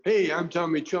Hey, I'm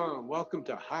Tommy Chong. Welcome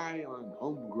to High on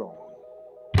Homegrown.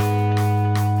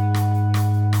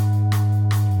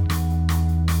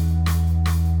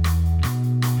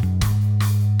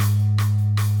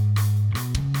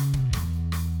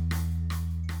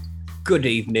 Good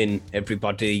evening,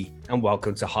 everybody, and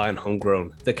welcome to High on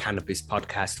Homegrown, the cannabis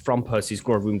podcast from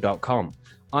Percy'sGrowroom.com.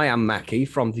 I am Mackie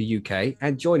from the UK,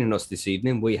 and joining us this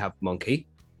evening, we have Monkey.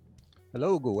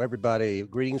 Hello, everybody.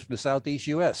 Greetings from the Southeast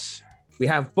US. We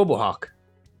have Bubblehawk.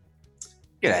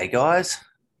 G'day, guys.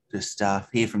 Just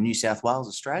here from New South Wales,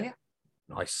 Australia.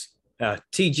 Nice.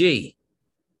 TG.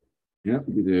 Yep,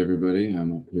 good day, everybody.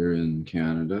 I'm up here in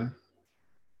Canada.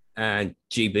 And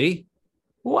GB.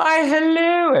 Why,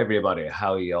 hello, everybody.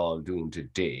 How are you all doing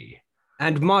today?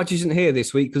 And Marge isn't here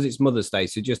this week because it's Mother's Day.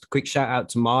 So just a quick shout out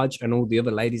to Marge and all the other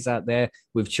ladies out there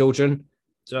with children.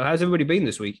 So how's everybody been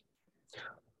this week?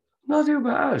 Not too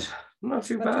bad. Not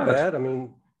too bad. I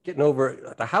mean, getting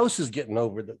over, the house is getting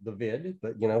over the vid,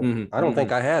 but, you know, I don't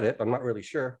think I had it. I'm not really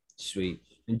sure. Sweet.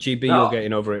 And GB, you're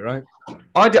getting over it, right?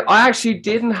 I actually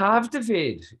didn't have the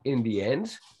vid in the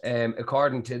end,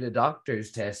 according to the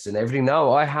doctor's tests and everything.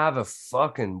 No, I have a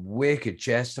fucking wicked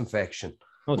chest infection.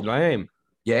 Oh, lame.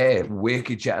 Yeah,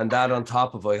 wicked. And that on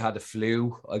top of I had the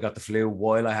flu. I got the flu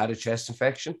while I had a chest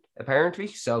infection, apparently.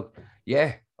 So,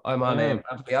 yeah, I'm on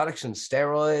antibiotics and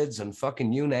steroids and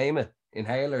fucking you name it.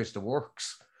 Inhalers, the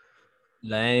works.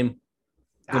 Lame.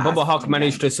 Well, Bubblehawk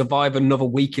managed to survive another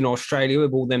week in Australia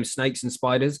with all them snakes and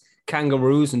spiders,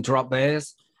 kangaroos and drop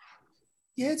bears.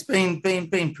 Yeah, it's been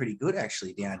pretty good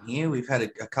actually down here. We've had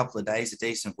a couple of days of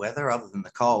decent weather other than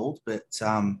the cold, but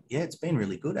yeah, it's been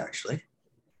really good actually.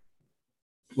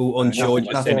 Well, unsure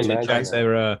just said in the chat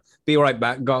there, be right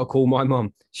back, gotta call my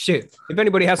mum. Shit, if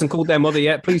anybody hasn't called their mother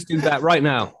yet, please do that right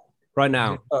now. Right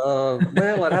now.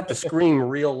 Well, I'd have to scream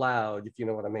real loud, if you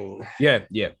know what I mean. Yeah,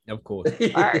 of course.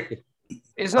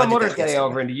 It's not Mother's Day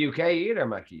over in the UK either,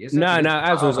 Mackie, is it? No,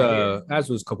 as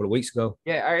was a couple of weeks ago.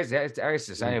 Yeah, ours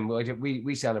the same.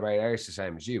 We celebrate ours the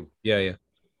same as you. Yeah.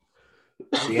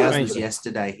 See, ours was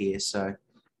yesterday here, so.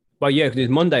 Well, yeah, because it's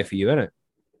Monday for you, isn't it?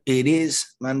 It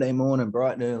is Monday morning,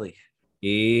 bright and early.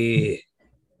 Yeah.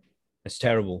 That's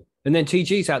terrible. And then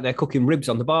TG's out there cooking ribs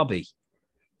on the barbie.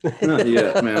 Not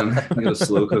yet, man. You gotta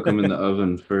slow cook them in the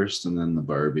oven first and then the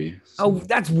Barbie. So. Oh,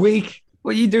 that's weak.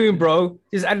 What are you doing, bro?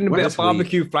 Just adding a bit of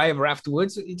barbecue flavor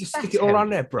afterwards. You just stick it all on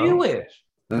there, bro. Do it.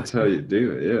 That's how you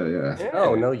do it. Yeah.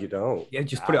 Oh, no, you don't. Yeah,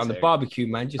 just put it on the barbecue,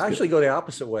 man. I actually go the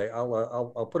opposite way.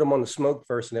 I'll put them on the smoke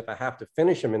first, and if I have to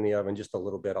finish them in the oven just a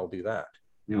little bit, I'll do that.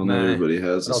 You know, not everybody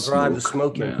has I'll drive the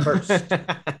smoke in first.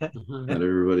 Not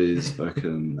everybody's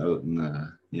fucking out in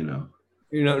the,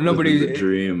 nobody. The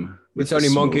dream. It's only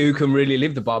Monkey who can really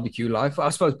live the barbecue life. I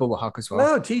suppose Bubblehawk as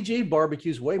well. No, TG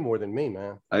barbecues way more than me,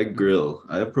 man. I grill.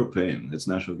 I have propane. It's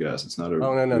natural gas. It's not a.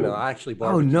 Oh, no. I actually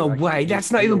barbecue. Oh, no way.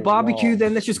 That's not even barbecue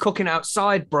then. That's just cooking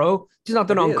outside, bro. It's not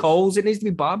done on coals. It needs to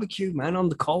be barbecue, man, on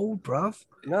the coal, bro.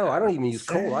 No, I don't even use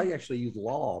coal. I actually use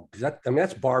logs.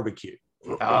 That's barbecue.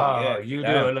 Oh, you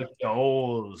do it like the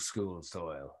old school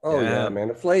style. Oh, yeah, man.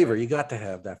 The flavor. You got to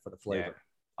have that for the flavor. Yeah.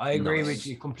 I agree with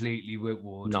you completely with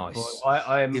wood. Nice. But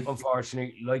I'm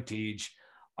unfortunately like Tej.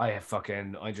 I just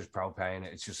propane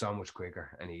it. It's just so much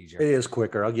quicker and easier. It is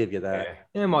quicker. I'll give you that.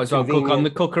 Yeah, might as well cook on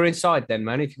the cooker inside then,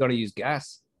 man. If you're gonna use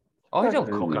gas. I don't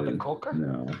cook on the cooker.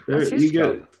 No,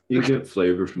 you get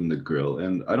flavor from the grill,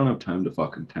 and I don't have time to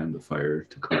fucking tend the fire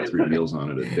to cook 3 meals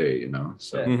on it a day,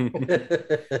 So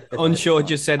Unsure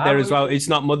just said there as well. It's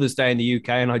not Mother's Day in the UK,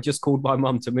 and I just called my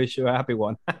mum to wish her a happy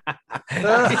one. Don't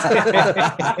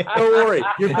worry,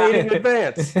 you're paid in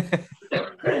advance.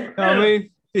 I mean,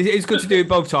 it's good to do it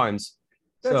both times.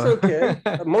 That's okay.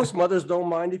 Most mothers don't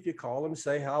mind if you call them,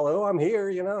 say hello, I'm here.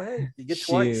 Hey, you get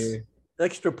twice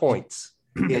extra points.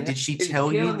 Yeah, did she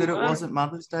tell you that it wasn't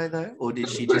Mother's Day though, or did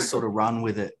she just sort of run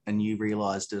with it and you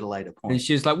realised at a later point? And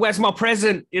she's like, "Where's my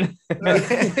present?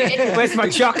 Where's my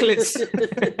chocolates?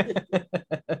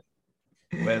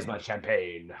 Where's my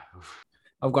champagne?"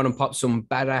 I've gone and popped some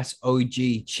badass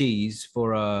OG cheese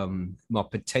for my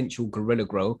potential Gorilla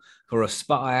Grow for a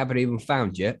spot I haven't even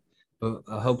found yet, but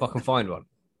I hope I can find one.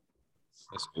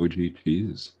 That's OG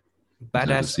cheese.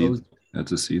 Badass.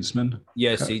 That's a Seedsman?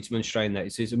 Yeah, okay. Seedsman strain that.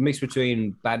 It's a mix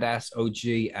between Badass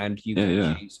OG and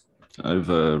UK cheese. I've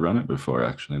run it before,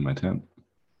 actually, in my tent.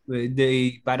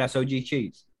 The Badass OG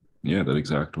cheese? Yeah, that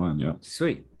exact one, yeah.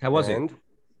 Sweet. How was it?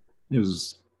 It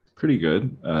was pretty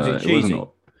good. Was it cheesy?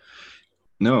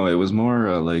 No, it was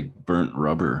more like burnt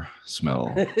rubber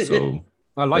smell. So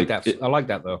I like that. I like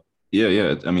that, though.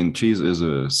 Yeah. I mean, cheese is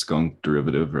a skunk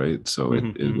derivative, right? So it,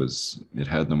 Mhm, it mhm. was it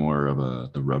had the more of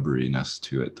the rubberiness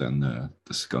to it than the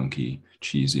skunky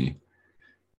cheesy,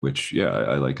 which yeah,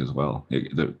 I like as well.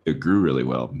 It grew really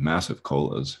well. Massive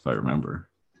colas, if I remember.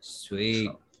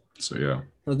 Sweet. So yeah.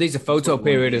 Well, these are That's photo what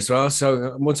we want period here. as well.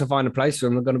 So once I find a place for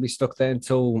them, they're going to be stuck there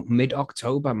until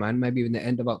mid-October, man. Maybe even the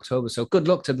end of October. So good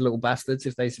luck to the little bastards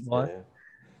if they survive. Yeah.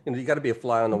 You know, you got to be a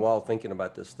fly on the wall thinking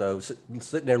about this, though.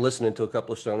 Sitting there listening to a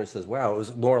couple of stoners says, "Wow, it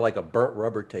was more like a burnt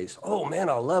rubber taste." Oh man,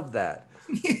 I love that.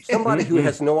 Somebody who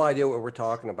has no idea what we're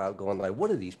talking about, going like,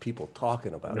 "What are these people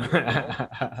talking about here?"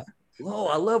 You know? Oh,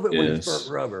 I love it when it's burnt Yes.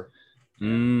 rubber.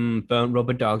 Burnt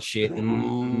rubber dog shit. I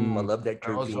love that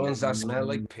Those terpene. ones that smell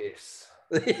like piss.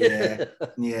 Yeah,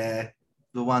 yeah.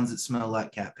 The ones that smell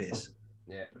like cat piss.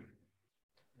 Yeah.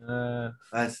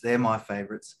 They're my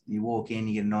favorites. You walk in,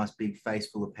 you get a nice big face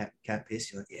full of cat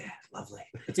piss. You're like, yeah, lovely.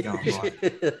 It's going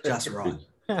right, just right.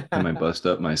 I might bust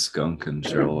up my skunk and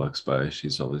Cheryl walks by.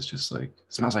 She's always just like,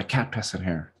 smells like cat piss in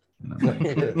here. And I'm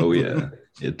like, oh yeah,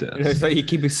 it does. So you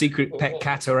keep a secret pet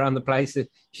cat around the place that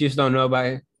you just don't know about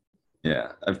it.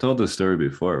 Yeah, I've told this story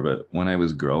before, but when I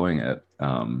was growing it,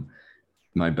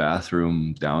 my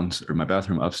bathroom my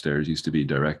bathroom upstairs used to be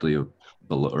directly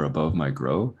below or above my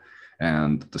grow,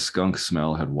 and the skunk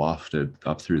smell had wafted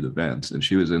up through the vents, and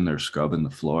she was in there scrubbing the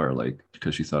floor, like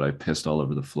because she thought I pissed all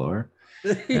over the floor,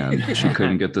 and she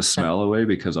couldn't get the smell away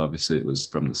because obviously it was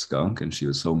from the skunk, and she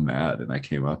was so mad. And I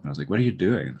came up and I was like, "What are you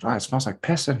doing?" "Oh, it smells like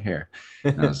piss in here."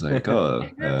 And I was like, "Oh,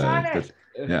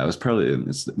 yeah, it was probably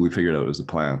we figured out it was the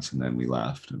plants, and then we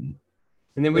laughed and."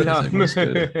 And then we laugh. Everything was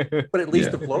good. But at least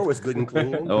Yeah. the floor was good and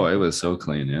clean. Oh, it was so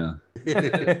clean, yeah.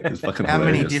 It was fucking How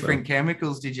many hilarious, different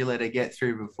chemicals did you let her get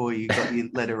through before you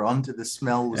let her on to the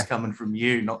smell was coming from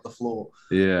you, not the floor?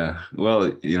 though. Yeah.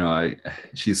 Well,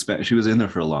 she was in there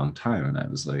for a long time, and I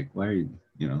was like, why are you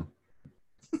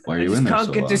I in just there can't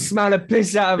so get long? the smell of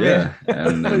piss out of Yeah,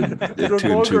 and then The two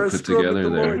and longer two I put scrub it, together the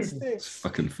more there. it It's stinks.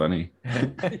 fucking funny.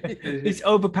 it. It's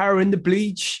overpowering the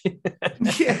bleach.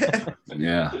 Yeah.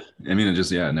 Yeah. I mean,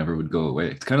 it never would go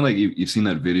away. It's kind of like you've seen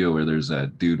that video where there's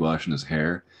that dude washing his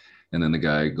hair, and then the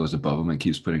guy goes above him and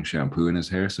keeps putting shampoo in his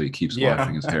hair, so he keeps Yeah.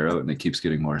 washing his hair out, and it keeps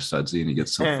getting more sudsy, and he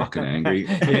gets so fucking angry.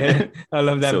 Yeah, I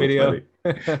love that So video.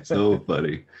 funny. So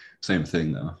funny. Same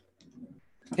thing though.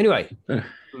 Anyway,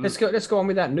 let's go on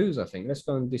with that news. I think let's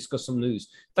go and discuss some news.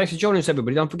 Thanks for joining us,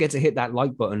 everybody. Don't forget to hit that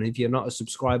like button. If you're not a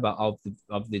subscriber of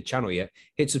the channel yet,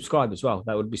 hit subscribe as well.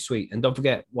 That would be sweet. And don't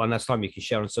forget, one last time, you can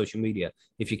share on social media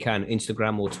if you can,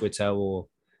 Instagram or Twitter,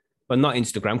 but not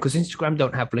Instagram, because Instagram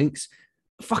don't have links.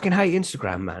 I fucking hate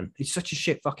Instagram, man. It's such a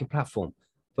shit fucking platform.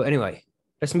 But anyway,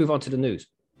 let's move on to the news.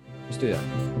 Let's do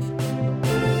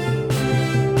that.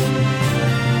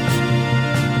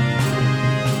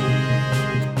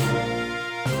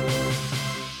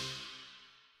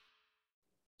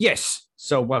 Yes.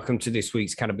 So welcome to this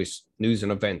week's cannabis news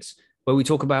and events, where we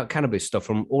talk about cannabis stuff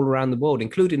from all around the world,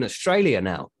 including Australia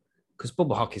now, because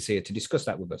Bubba Hawk is here to discuss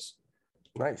that with us.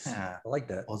 Nice. Ah, I like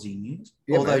that. Aussie news.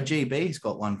 Yeah, Although man. GB's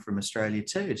got one from Australia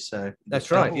too. So That's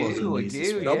double right. Aussie I news do,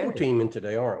 this week. yeah. Double teaming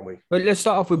today, aren't we? But let's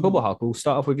start off with Bubba Hawk. We'll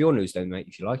start off with your news then, mate,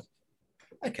 if you like.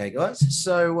 Okay, guys.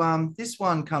 So this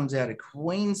one comes out of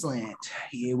Queensland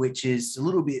here, which is a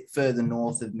little bit further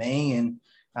north of me,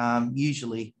 and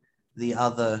usually the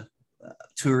other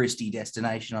touristy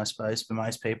destination, I suppose, for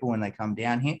most people when they come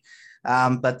down here.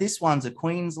 But this one's a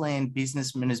Queensland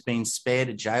businessman has been spared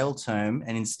a jail term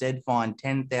and instead fined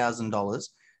 $10,000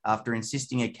 after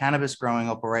insisting a cannabis growing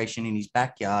operation in his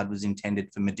backyard was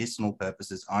intended for medicinal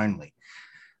purposes only.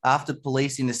 After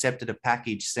police intercepted a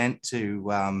package sent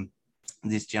to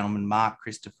this gentleman, Mark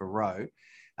Christopher Rowe,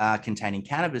 containing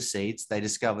cannabis seeds, they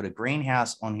discovered a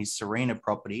greenhouse on his Serena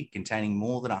property containing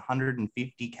more than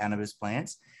 150 cannabis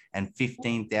plants and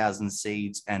 15,000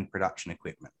 seeds and production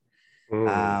equipment.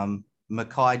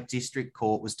 Mackay District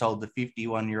Court was told the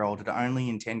 51-year-old had only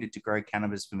intended to grow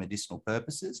cannabis for medicinal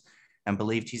purposes and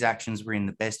believed his actions were in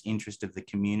the best interest of the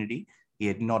community. He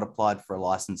had not applied for a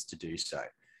license to do so.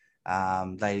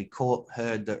 The court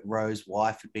heard that Rowe's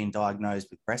wife had been diagnosed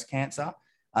with breast cancer,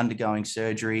 undergoing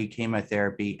surgery,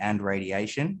 chemotherapy, and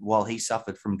radiation, while he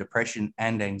suffered from depression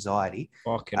and anxiety.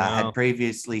 Fucking Had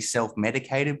previously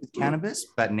self-medicated with cannabis,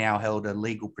 but now held a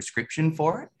legal prescription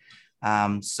for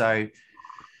it. So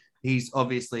he's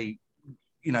obviously,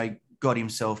 got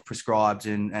himself prescribed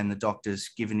and the doctor's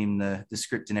given him the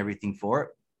script and everything for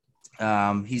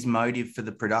it. His motive for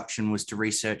the production was to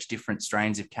research different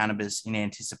strains of cannabis in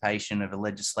anticipation of a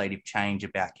legislative change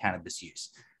about cannabis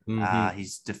use.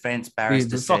 His defense barrister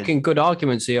The said, fucking good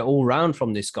arguments here all round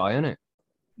from this guy, isn't it?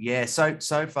 Yeah,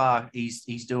 so far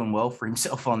he's doing well for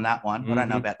himself on that one. I don't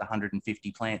know about the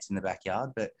 150 plants in the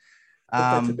backyard, but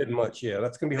That's a bit much. Yeah,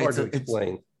 that's gonna be hard to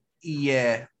explain.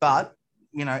 Yeah, but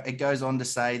it goes on to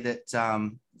say that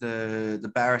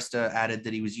the barrister added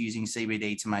that he was using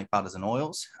CBD to make butters and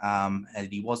oils, and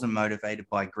that he wasn't motivated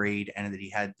by greed, and that he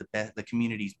had the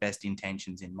community's best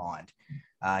intentions in mind.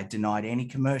 Denied any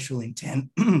commercial intent,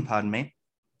 pardon me,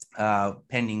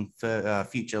 pending for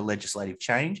future legislative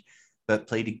change, but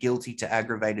pleaded guilty to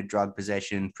aggravated drug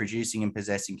possession, producing and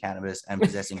possessing cannabis, and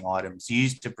possessing items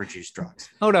used to produce drugs.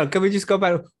 Hold on, can we just go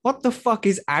back? What the fuck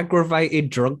is aggravated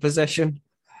drug possession?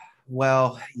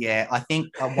 Well, yeah, I think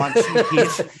once you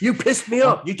hit... You pissed me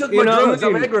off. You took my drugs.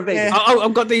 I'm aggravated.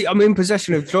 Yeah. I'm in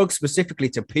possession of drugs specifically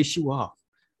to piss you off.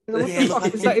 What the fuck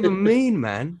does that even mean,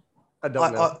 man? I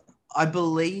don't know. I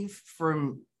believe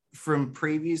from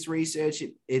previous research,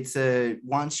 it's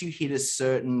once you hit a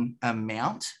certain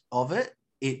amount of it,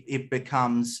 it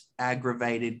becomes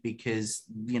aggravated because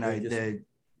they're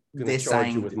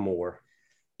saying you with more.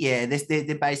 Yeah,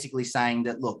 they're basically saying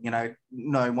that, look,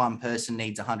 no one person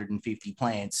needs 150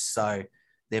 plants, so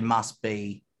there must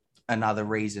be another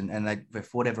reason, and for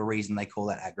whatever reason they call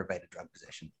that aggravated drug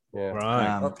possession. Yeah,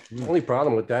 right. The only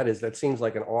problem with that is that seems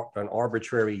like an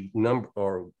arbitrary number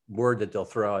or word that they'll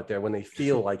throw out there when they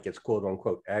feel like it's quote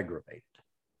unquote aggravated.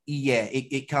 Yeah,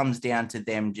 it comes down to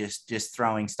them just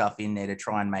throwing stuff in there to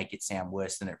try and make it sound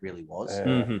worse than it really was. I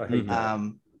hate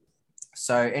that.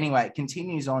 So anyway, it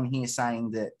continues on here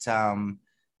saying that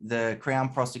the Crown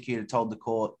prosecutor told the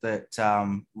court that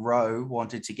Rowe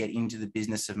wanted to get into the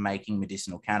business of making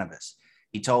medicinal cannabis.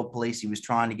 He told police he was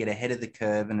trying to get ahead of the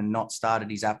curve and had not started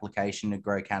his application to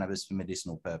grow cannabis for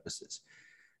medicinal purposes.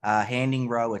 Handing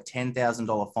Rowe a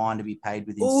 $10,000 fine to be paid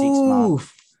within 6 months.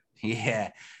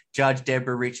 Yeah. Judge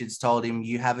Deborah Richards told him,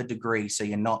 "You have a degree, so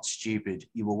you're not stupid.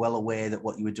 You were well aware that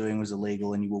what you were doing was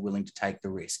illegal and you were willing to take the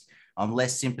risk. I'm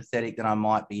less sympathetic than I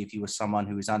might be if you were someone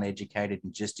who was uneducated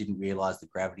and just didn't realize the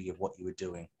gravity of what you were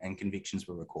doing," and convictions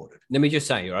were recorded. Let me just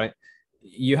say, right?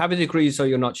 You have a degree, so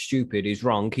you're not stupid is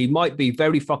wrong. He might be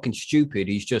very fucking stupid.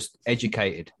 He's just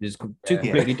educated. There's two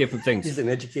completely different things. He's an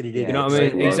educated idiot. You know what I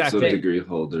mean? Exactly. Lots of degree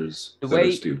holders that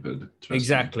are stupid.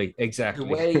 Exactly.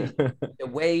 The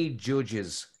way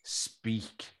judges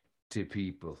speak to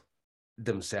people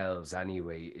themselves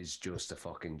anyway is just a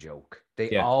fucking joke.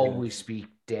 They always speak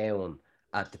down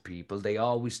at the people. They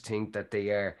always think that they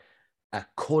are a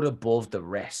cut above the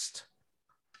rest.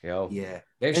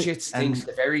 Their shit stinks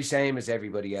the very same as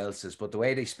everybody else's, but the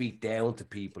way they speak down to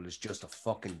people is just a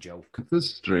fucking joke. It's a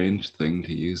strange thing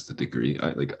to use the degree.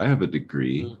 I have a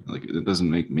degree. Like, it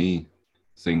doesn't make me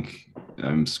think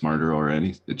I'm smarter or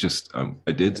anything. It just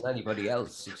I did than anybody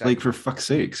else. Exactly. Like, for fuck's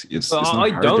sakes, it's I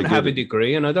don't have a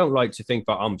degree, and I don't like to think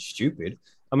that I'm stupid.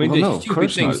 I mean, there's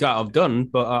stupid things that I've done,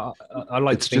 but I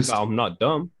like to think that I'm not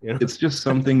dumb. It's just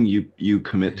something you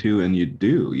commit to and you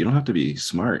do. You don't have to be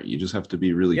smart. You just have to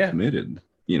be really committed.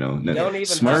 You don't even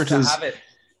smart have to have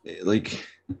it. Like,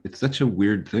 it's such a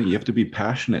weird thing. You have to be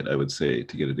passionate, I would say,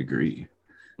 to get a degree.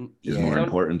 Is more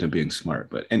important than being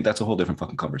smart. And that's a whole different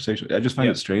fucking conversation. I just find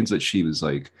it strange that she was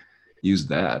like, used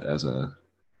that as a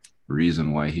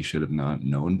reason why he should have not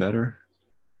known better.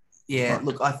 Yeah,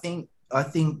 look, I think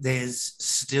there's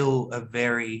still a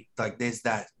very, like, there's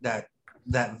that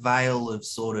veil of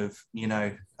sort of,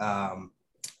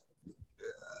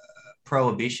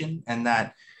 prohibition and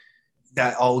that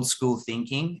old school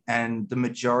thinking, and the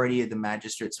majority of the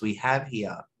magistrates we have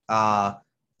here are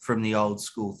from the old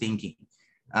school thinking.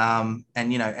 And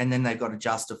then they've got to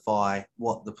justify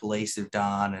what the police have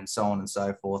done and so on and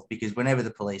so forth, because whenever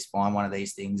the police find one of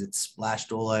these things, it's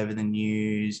splashed all over the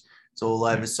news, it's all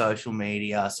over social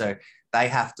media. So they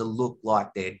have to look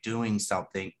like they're doing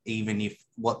something, even if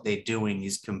what they're doing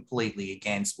is completely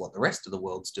against what the rest of the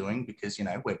world's doing, because,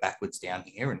 we're backwards down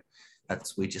here, and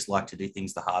we just like to do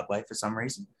things the hard way for some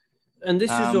reason. And this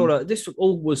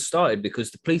all was started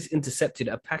because the police intercepted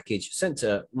a package sent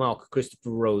to Mark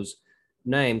Christopher Rowe's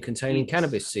name containing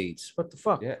cannabis seeds. What the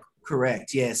fuck? Yeah,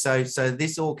 correct. Yeah. So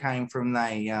this all came from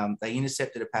they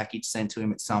intercepted a package sent to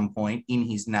him at some point in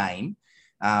his name,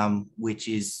 which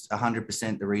is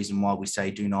 100% the reason why we say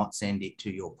do not send it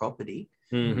to your property.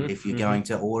 If you're going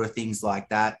to order things like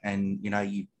that, and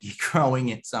you're growing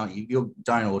it, so you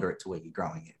don't order it to where you're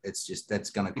growing it. It's just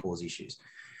that's going to cause issues.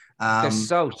 They're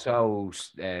so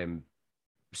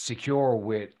secure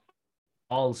with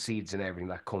all seeds and everything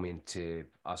that come into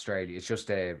Australia. It's just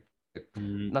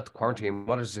not the quarantine.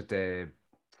 What is it? The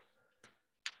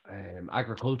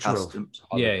agricultural. Customs.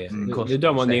 You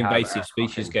don't want the invasive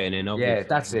species getting in.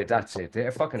 Obviously. Yeah, that's it.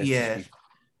 They're fucking.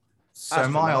 So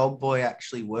my old boy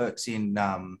actually works in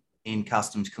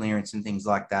customs clearance and things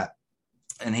like that,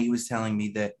 and he was telling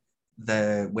me that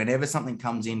whenever something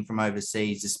comes in from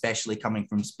overseas, especially coming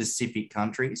from specific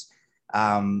countries,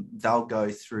 they'll go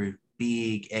through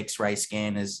big X-ray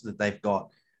scanners that they've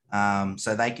got,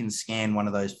 so they can scan one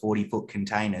of those 40-foot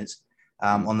containers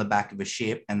on the back of a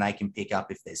ship, and they can pick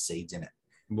up if there's seeds in it.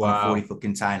 Wow. On a 40-foot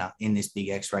container in this big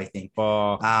X-ray thing.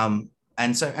 Oh.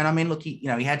 And I mean, look, he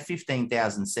had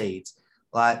 15,000 seeds.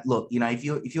 Like, look,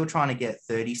 if you're trying to get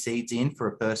 30 seeds in for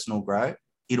a personal grow,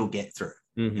 it'll get through.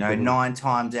 Mm-hmm. 9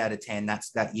 times out of 10,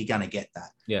 that you're going to get that.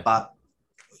 Yeah. But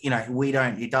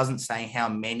it doesn't say how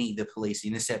many the police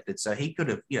intercepted. So he could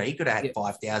have had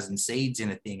 5,000 seeds in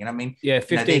a thing. And I mean,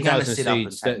 15,000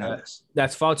 seeds.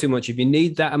 That's far too much. If you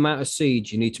need that amount of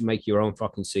seeds, you need to make your own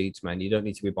fucking seeds, man. You don't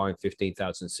need to be buying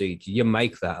 15,000 seeds. You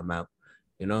make that amount,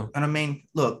 And I mean,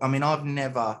 look,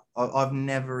 I've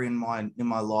never in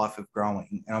my life of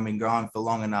growing, and I've been growing for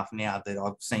long enough now that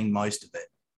I've seen most of it.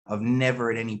 I've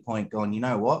never at any point gone, you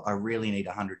know what? I really need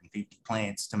 150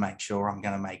 plants to make sure I'm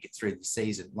going to make it through the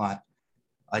season. Like,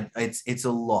 it's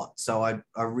a lot. So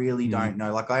I really don't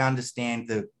know. Like, I understand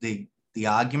the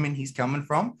argument he's coming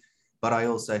from, but I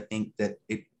also think that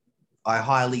I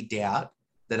highly doubt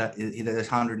that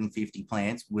those 150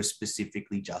 plants were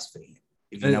specifically just for him.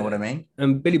 If you know what I mean.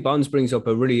 And Billy Bonds brings up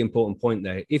a really important point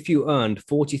there. If you earned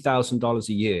 $40,000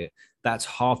 a year, that's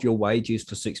half your wages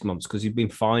for 6 months because you've been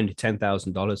fined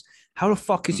 $10,000. How the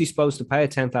fuck is he supposed to pay a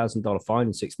 $10,000 fine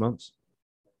in 6 months?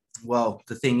 Well,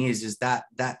 the thing is that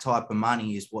type of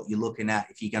money is what you're looking at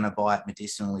if you're going to buy it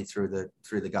medicinally through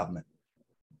the government.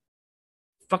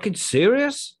 Fucking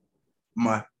serious?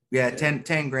 Yeah,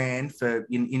 10 grand for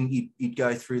you'd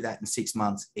go through that in 6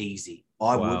 months easy.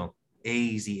 I would.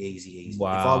 Easy.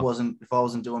 Wow. If I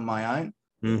wasn't doing my own,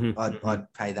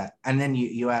 I'd pay that. And then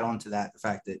you add on to that the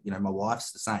fact that my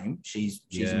wife's the same. She's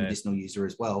a medicinal user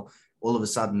as well. All of a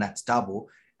sudden that's double.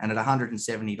 And at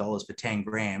 $170 for 10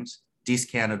 grams,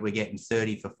 discounted, we're getting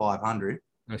 30 for 500.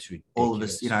 That's ridiculous. All of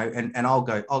us, and I'll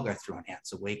go through an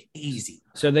ounce a week, easy.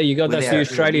 So there you go. That's the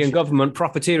Australian government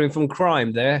profiteering from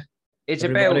crime there. It's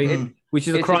about which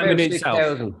is a crime in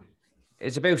itself.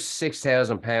 It's about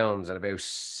 £6,000 and about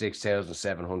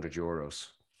 6,700 euros.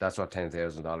 That's what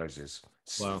 $10,000 is.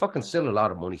 It's fucking still a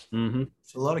lot of money. Mm-hmm.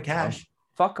 It's a lot of cash.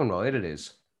 Fucking right, it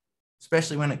is.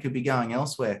 Especially when it could be going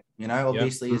elsewhere.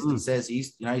 Obviously, as it says,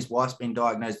 his wife's been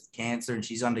diagnosed with cancer and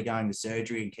she's undergoing the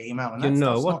surgery and chemo. And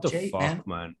that's what the cheap, fuck,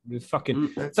 man? You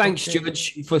fucking thanks,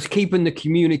 Judge, for keeping the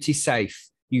community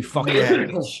safe. You fucking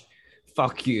bitch.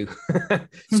 Fuck you.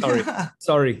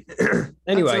 Sorry.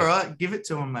 Anyway. That's all right. Give it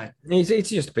to him, mate. It's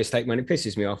just a piss take, man. It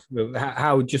pisses me off.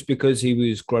 How just because he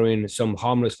was growing some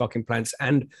harmless fucking plants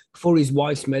and for his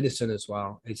wife's medicine as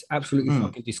well. It's absolutely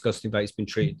fucking disgusting that he's been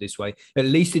treated this way. At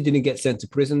least he didn't get sent to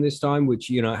prison this time,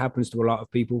 which, happens to a lot of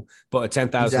people. But a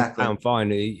 £10,000 fine,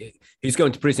 he's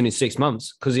going to prison in 6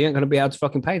 months because he ain't going to be able to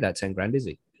fucking pay that 10 grand, is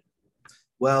he?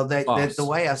 Well, the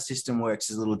way our system works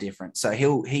is a little different. So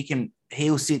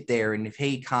he'll sit there, and if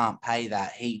he can't pay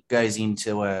that, he goes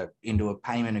into a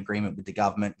payment agreement with the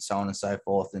government and so on and so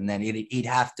forth. And then he'd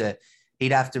have to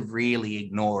really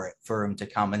ignore it for him to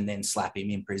come and then slap him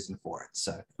in prison for it.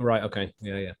 So right, okay,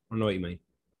 yeah, I know what you mean.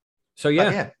 So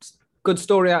good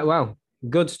story. Wow,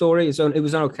 good story. It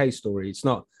was an okay story. It's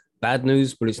not bad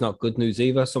news, but it's not good news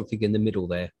either. Something in the middle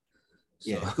there. So.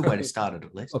 Yeah, good way to start it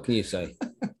at least. What can you say?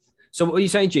 So what are you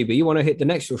saying, GB? You want to hit the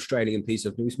next Australian piece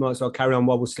of news? Might as well carry on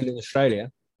while we're still in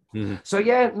Australia. Mm-hmm. So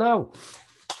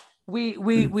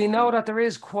we know that there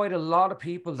is quite a lot of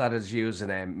people that is using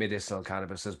medicinal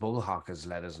cannabis, as Bullhawk has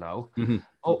let us know. Mm-hmm.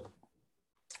 Oh,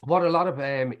 what a lot of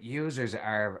users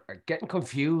are getting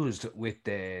confused with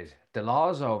the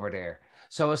laws over there.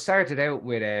 So it started out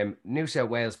with New South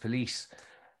Wales Police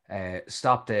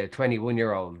stopped a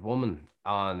 21-year-old woman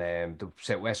on the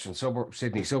southwestern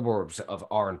Sydney suburbs of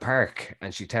Oran Park,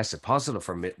 and she tested positive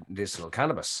for medicinal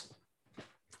cannabis.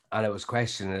 And it was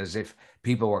questioned as if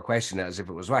people were questioning it as if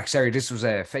it was wax. Sorry, this was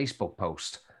a Facebook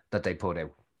post that they put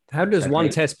out. How does one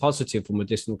test positive for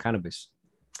medicinal cannabis?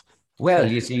 Well,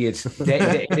 you see, it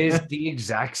is the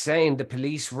exact same. The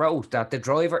police wrote that the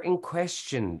driver in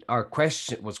question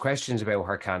was questions about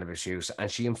her cannabis use,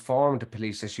 and she informed the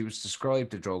police that she was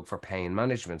prescribed the drug for pain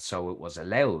management, so it was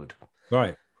allowed.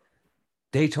 Right.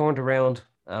 They turned around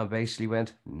and basically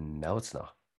went, no, it's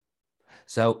not.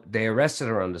 So they arrested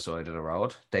her on the side of the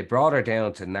road. They brought her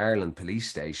down to Narland police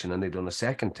station, and they done a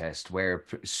second test where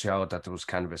it showed that there was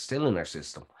cannabis still in her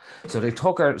system. So they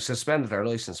suspended her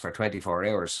license for 24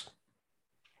 hours.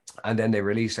 And then they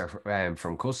released her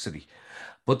from custody.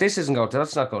 But that's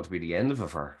not going to be the end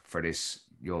of her for this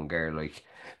young girl, like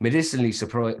medicinally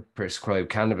prescribed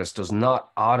cannabis does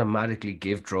not automatically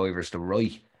give drivers the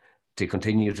right to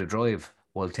continue to drive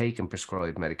while taking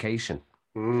prescribed medication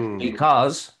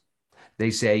because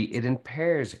they say it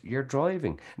impairs your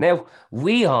driving. Now,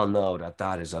 we all know that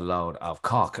that is a load of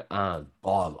cock and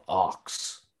ball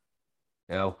ox.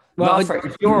 You know, Well,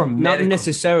 if you're a not medical,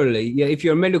 necessarily. Yeah, if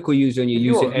you're a medical user and you If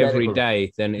use you're it a every medical-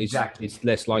 day, then it's Exactly. it's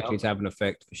less likely to have an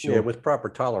effect for sure. Yeah, with proper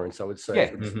tolerance, I would say. yeah,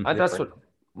 it's and that's different.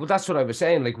 that's what I was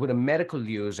saying. Like with a medical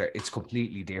user, it's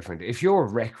completely different. If you're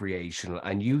recreational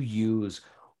and you use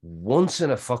once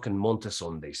in a fucking month of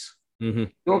Sundays, Mhm.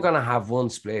 you're gonna have one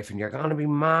spliff and you're gonna be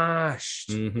mashed.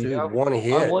 Mhm. Dude, Yeah. one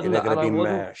hit, and wouldn't- they're going and to I be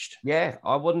wouldn't- mashed. Yeah,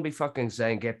 I wouldn't be fucking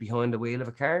saying get behind the wheel of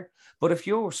a car. But if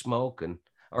you're smoking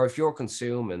or if you're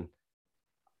consuming,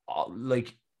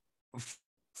 like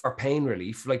for pain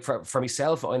relief, like for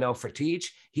myself, I know for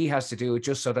Teach, he has to do it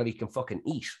just so that he can fucking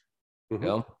eat. Mhm. You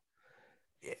know,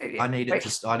 I need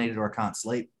it or I can't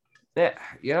sleep. Yeah,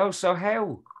 you know. So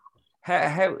how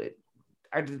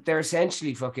are they're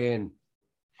essentially fucking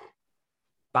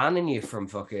banning you from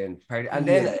fucking party, and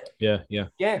then Yeah.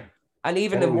 and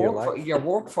even in Banning your life. your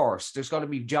workforce, there's going to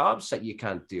be jobs that you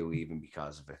can't do even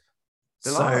because of it.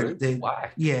 The law So is the,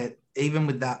 whack. yeah, even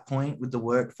with that point with the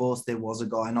workforce, there was a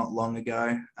guy not long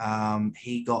ago.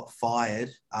 He got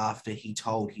fired after he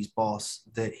told his boss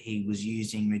that he was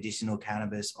using medicinal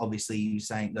cannabis. Obviously, he was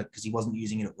saying that because he wasn't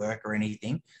using it at work or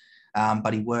anything,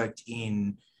 but he worked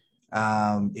in.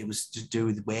 It was to do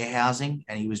with warehousing,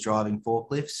 and he was driving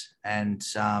forklifts. And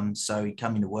so he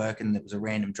come into work, and it was a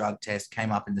random drug test.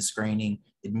 Came up in the screening,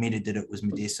 admitted that it was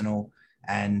medicinal,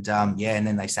 and and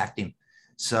then they sacked him.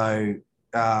 So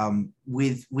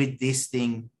with this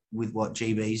thing, with what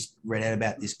GB's read out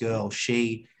about this girl,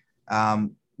 she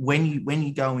when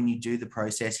you go and you do the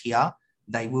process here,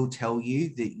 they will tell you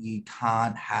that you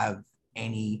can't have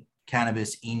any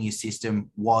cannabis in your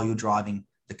system while you're driving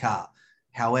the car.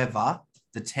 However,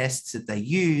 the tests that they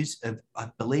use,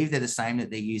 I believe they're the same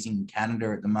that they're using in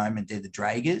Canada at the moment. They're the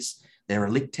Dragers. They're a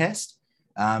lick test.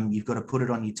 You've got to put it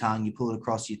on your tongue. You pull it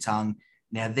across your tongue.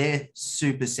 Now, they're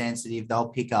super sensitive. They'll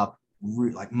pick up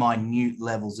like minute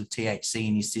levels of THC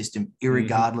in your system,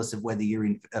 irregardless of whether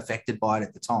you're affected by it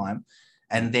at the time.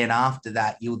 And then after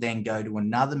that, you'll then go to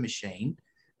another machine.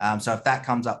 So if that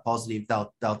comes up positive,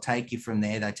 they'll take you from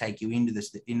there. They take you into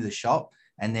the shop,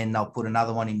 and then they'll put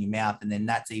another one in your mouth, and then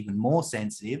that's even more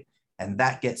sensitive, and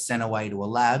that gets sent away to a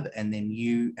lab, and then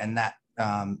you and that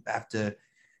have to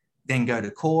then go to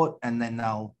court, and then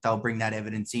they'll bring that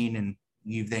evidence in, and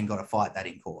you've then got to fight that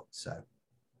in court. So,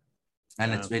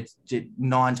 and it's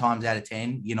 9 times out of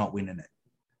 10, you're not winning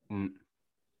it.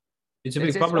 It's a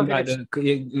big problem.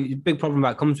 Big problem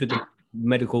that comes with the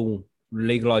medical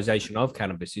legalization of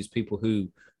cannabis is people who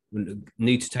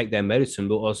need to take their medicine,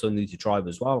 but also need to drive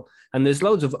as well. And there's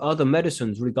loads of other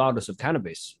medicines, regardless of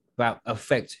cannabis, that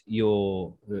affect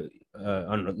your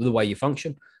the way you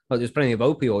function. Like there's plenty of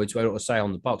opioids where it'll say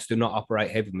on the box, "Do not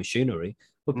operate heavy machinery,"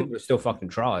 but people still fucking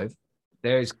drive.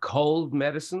 There's cold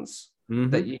medicines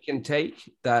that you can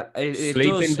take that it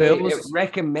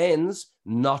recommends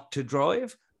not to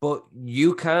drive, but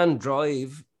you can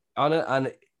drive on it.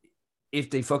 And if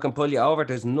they fucking pull you over,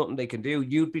 there's nothing they can do.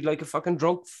 You'd be like a fucking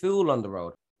drunk fool on the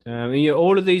road.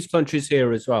 All of these countries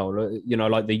here as well, you know,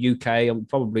 like the UK and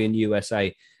probably in the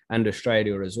USA and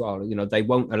Australia as well, you know, they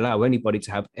won't allow anybody to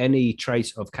have any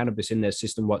trace of cannabis in their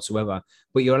system whatsoever.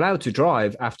 But you're allowed to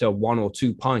drive after 1 or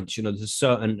 2 pints. You know, there's a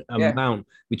certain amount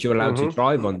which you're allowed to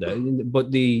drive under.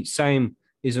 But the same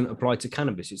isn't applied to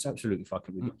cannabis. It's absolutely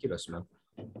fucking ridiculous, man.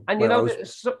 And you know,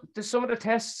 there's some of the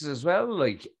tests as well,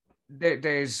 like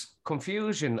there's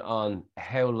confusion on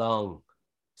how long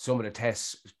some of the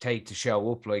tests take to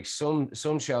show up. Like some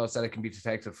shows that it can be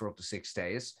detected for up to 6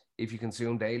 days if you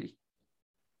consume daily.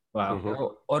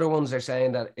 Wow. Other ones are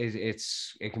saying that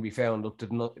it can be found up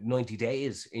to 90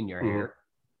 days in your hair.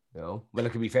 You know, well,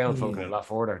 it can be found fucking a lot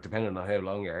further depending on how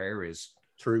long your hair is.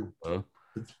 True.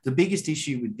 The biggest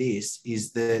issue with this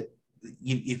is that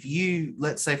if you,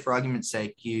 let's say for argument's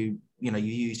sake, you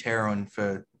used heroin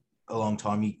for a long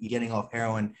time, you're getting off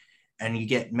heroin and you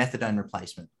get methadone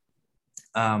replacement.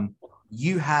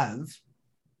 You have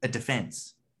a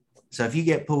defense. So if you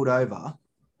get pulled over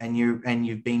and you've had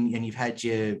your thing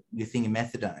of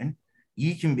methadone,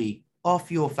 you can be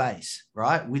off your face,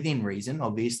 right? Within reason,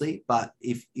 obviously. But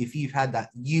if you've had that,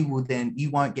 you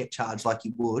won't get charged like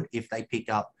you would if they pick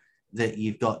up that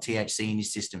you've got THC in your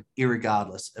system,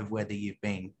 irregardless of whether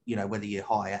whether you're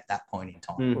high at that point in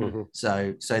time.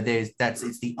 So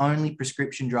it's the only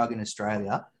prescription drug in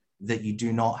Australia that you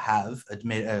do not have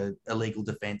a legal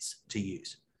defense to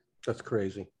use. That's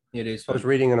crazy. It is. I was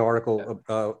reading an article.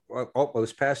 I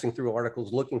was passing through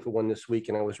articles looking for one this week,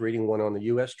 and I was reading one on the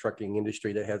U.S. trucking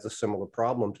industry that has a similar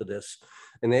problem to this.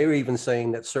 And they were even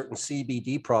saying that certain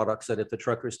CBD products, that if the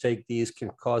truckers take these, can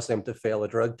cause them to fail a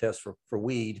drug test for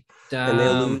weed,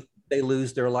 and they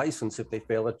lose their license if they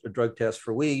fail a drug test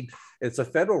for weed. It's a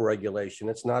federal regulation.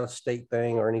 It's not a state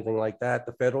thing or anything like that.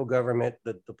 The federal government,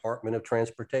 the Department of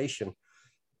Transportation,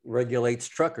 regulates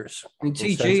truckers. And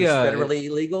Since TG, it's federally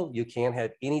illegal, you can't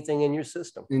have anything in your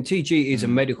system. and TG is a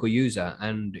medical user,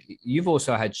 and you've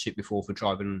also had shit before for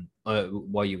driving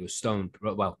while you were stoned.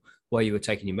 Well, while you were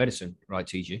taking your medicine, right,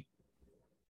 TG?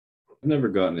 I've never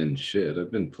gotten in shit.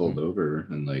 I've been pulled over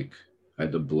and like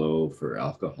had to blow for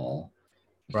alcohol.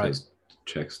 Right. Because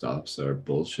check stops are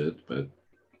bullshit, but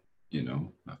you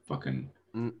know, I fucking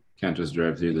can't just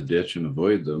drive through the ditch and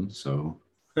avoid them. So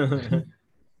Yeah,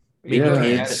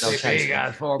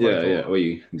 yeah. Well,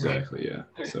 exactly. Yeah.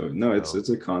 So no, it's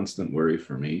a constant worry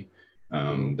for me.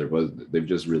 They've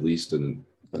just released a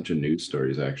bunch of news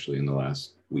stories actually in the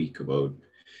last week about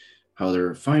how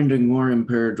they're finding more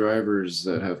impaired drivers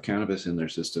that have cannabis in their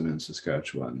system in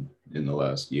Saskatchewan in the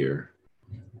last year.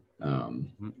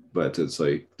 But it's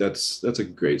like that's a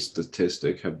great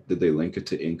statistic. Did they link it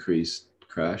to increased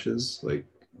crashes? Like,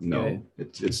 no,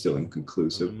 it's still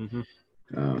inconclusive.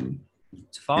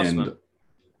 It's a farce, man.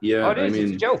 Yeah, I mean,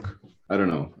 it's a joke. I don't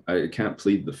know. I can't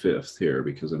plead the fifth here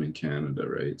because I'm in Canada,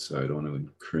 right? So I don't want to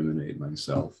incriminate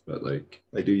myself. But like,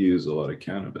 I do use a lot of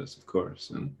cannabis, of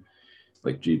course. And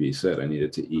like GB said, I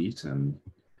needed to eat, and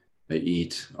I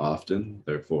eat often.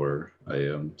 Therefore, I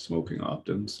am smoking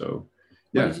often. So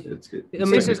yeah,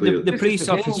 the police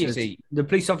officers. The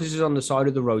police officers on the side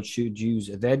of the road should use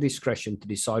their discretion to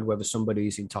decide whether somebody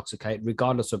is intoxicated,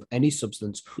 regardless of any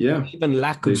substance, or even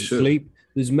lack of sleep.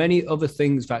 There's many other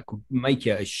things that could make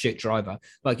you a shit driver.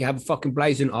 Like you have a fucking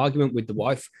blazing argument with the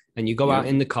wife, and you go out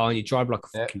in the car and you drive like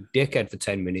a fucking dickhead for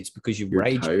 10 minutes because you're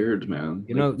raging. Tired, man.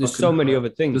 You know, there's so many other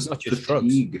things, not just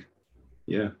fatigue. drugs.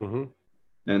 Yeah,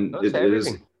 and it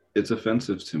is. It's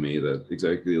offensive to me that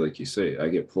exactly like you say, I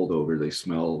get pulled over, they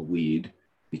smell weed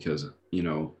because, you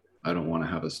know, I don't want to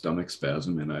have a stomach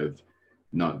spasm and I've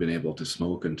not been able to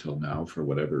smoke until now for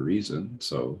whatever reason.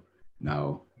 So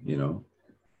now, you know,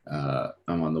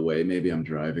 I'm on the way. Maybe I'm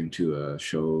driving to a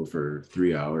show for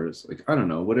 3 hours. Like, I don't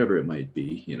know, whatever it might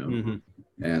be, you know,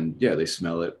 and yeah, they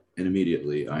smell it and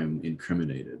immediately I'm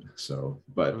incriminated. So,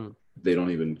 but they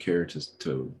don't even care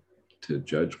to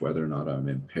judge whether or not I'm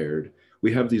impaired.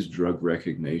 We have these drug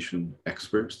recognition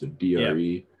experts, the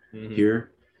DRE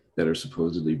here, that are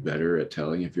supposedly better at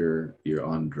telling if you're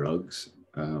on drugs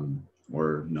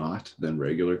or not than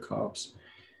regular cops.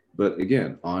 But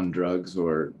again, on drugs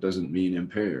or doesn't mean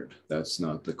impaired. That's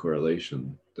not the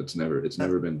correlation. It's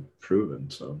never been proven.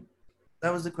 So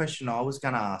that was the question I was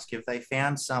going to ask. If they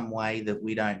found some way that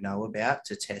we don't know about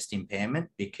to test impairment,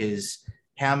 because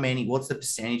what's the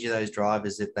percentage of those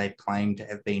drivers that they claimed to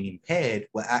have been impaired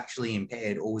were actually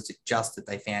impaired, or was it just that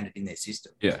they found it in their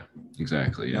system? Yeah,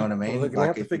 exactly. You know what I mean? Well, they're going to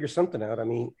have to figure something out. I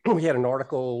mean, we had an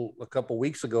article a couple of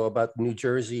weeks ago about New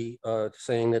Jersey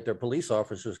saying that their police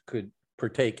officers could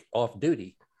partake off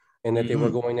duty, and that they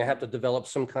were going to have to develop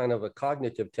some kind of a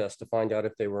cognitive test to find out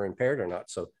if they were impaired or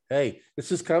not. So, hey,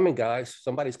 this is coming, guys.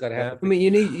 Somebody's got to have. I mean,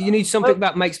 you need something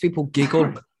that makes people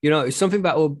giggle. You know, something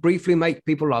that will briefly make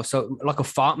people laugh. So, like a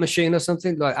fart machine or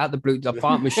something, like at the blue, the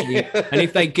fart machine. And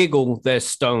if they giggle, they're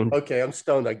stoned. Okay, I'm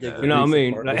stoned. I giggle. You know what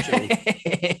I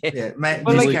mean? Yeah, Matt,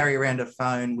 well, just carry around a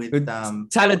phone with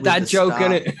tell a dad joke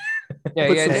in it.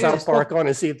 Put some South Park on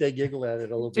and see if they giggle at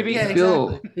it a little bit. To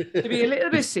be a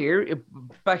little bit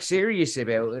serious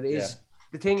about it is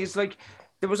the thing is, like,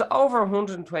 there was over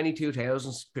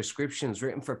 122,000 prescriptions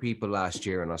written for people last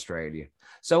year in Australia.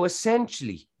 So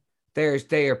essentially,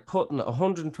 they are putting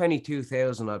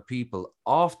 122,000 odd people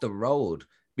off the road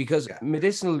because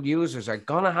medicinal users are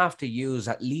gonna have to use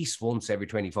at least once every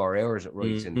 24 hours it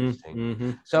writes in this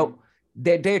thing. So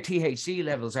their THC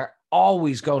levels are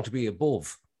always going to be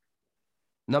above,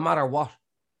 no matter what,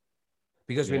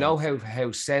 because we know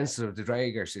how sensitive the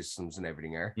Draeger systems and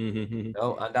everything are. You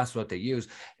know, and that's what they use.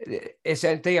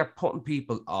 They are putting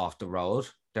people off the road.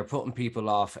 They're putting people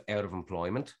off out of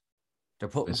employment. They're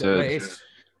putting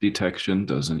detection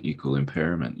doesn't equal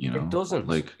impairment, you know. It doesn't.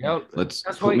 Like,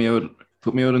 put me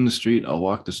out in the street. I'll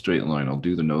walk the straight line. I'll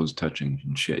do the nose touching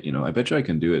and shit. You know, I bet you I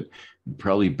can do it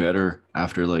probably better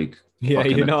after like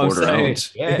you know, a quarter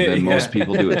ounce than most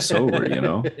people do it sober. You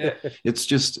know,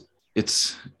 it's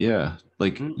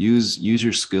like use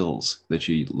your skills that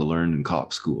you learned in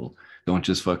cop school. Don't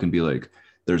just fucking be like,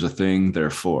 there's a thing,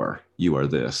 therefore you are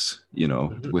this. You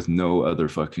know, with no other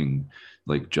fucking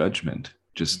like judgment.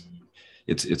 just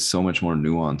it's so much more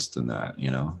nuanced than that,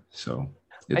 you know. So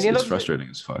it's frustrating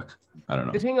as fuck. I don't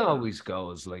know. The thing always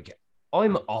goes like,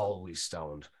 I'm always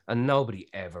stoned, and nobody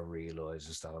ever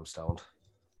realizes that I'm stoned.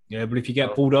 Yeah, but if you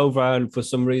get pulled over and for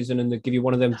some reason and they give you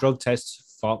one of them drug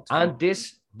tests, fucked. And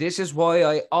this is why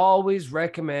I always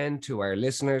recommend to our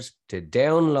listeners to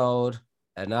download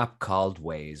an app called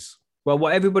Waze. Well,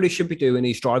 what everybody should be doing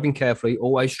is driving carefully,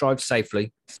 always drive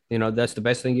safely. You know, that's the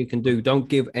best thing you can do. Don't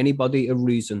give anybody a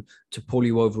reason to pull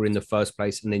you over in the first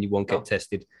place, and then you won't get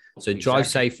tested. So drive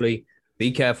safely,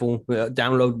 be careful,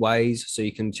 download Waze so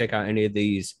you can check out any of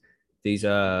these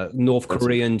North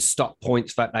Korean stop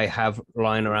points that they have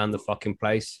lying around the fucking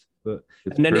place. And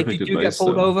then if you do get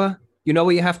pulled over, you know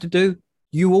what you have to do?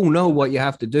 You all know what you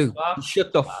have to do.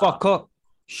 Shut the fuck up.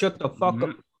 Shut the fuck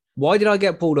up. Why did I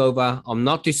get pulled over? I'm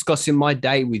not discussing my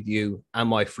day with you.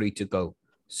 Am I free to go?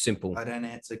 Simple. I don't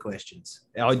answer questions.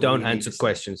 I don't answer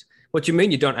questions. What do you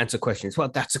mean you don't answer questions? Well,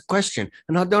 that's a question,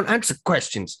 and I don't answer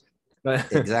questions.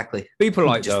 Exactly. Be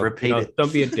polite, Just though. repeat it.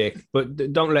 Don't be a dick, but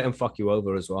don't let them fuck you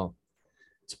over as well.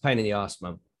 It's a pain in the ass,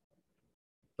 man.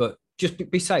 But just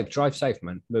be safe. Drive safe,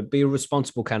 man. But be a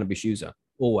responsible cannabis user,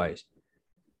 always.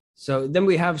 So then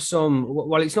we have some,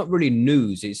 well, it's not really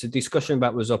news. It's a discussion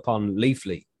that was up on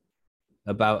Leafly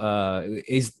about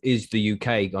is the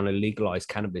UK going to legalize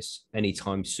cannabis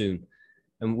anytime soon?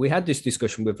 And we had this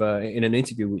discussion with in an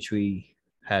interview which we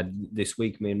had this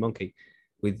week, me and Monkey,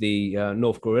 with the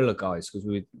North Gorilla guys, because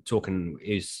we were talking,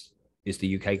 is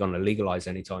the UK going to legalize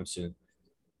anytime soon?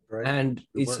 Right. And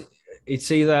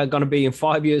it's either going to be in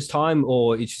 5 years' time,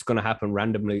 or it's just going to happen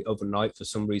randomly overnight for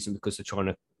some reason because they're trying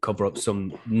to cover up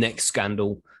some next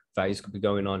scandal that is going to be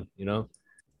going on, you know?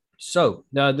 So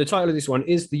the title of this one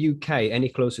is The UK Any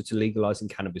Closer to Legalizing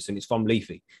Cannabis? And it's from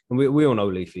Leafly. And we all know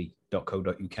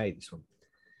leafly.co.uk, this one.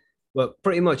 But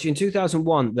pretty much in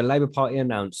 2001, the Labour Party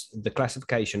announced the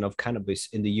classification of cannabis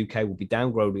in the UK will be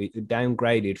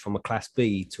downgraded from a Class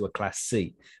B to a Class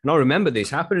C. And I remember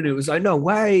this happening. It was like, no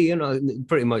way, you know,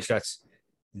 pretty much that's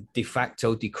de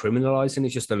facto decriminalizing.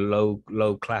 It's just a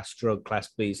low class drug. Class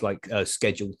B is like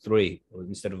Schedule 3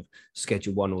 instead of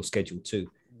Schedule 1 or Schedule 2.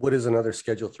 What is another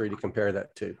Schedule 3 to compare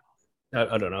that to?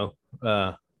 I don't know.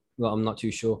 Well, I'm not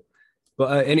too sure.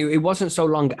 But anyway, it wasn't so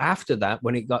long after that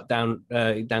when it got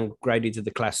downgraded to the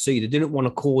Class C. They didn't want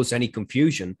to cause any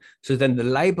confusion. So then the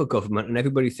Labour government, and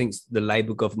everybody thinks the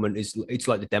Labour government it's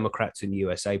like the Democrats in the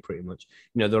USA pretty much.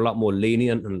 You know, they're a lot more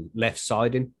lenient and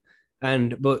left-siding.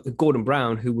 But Gordon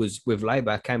Brown, who was with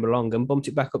Labour, came along and bumped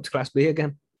it back up to Class B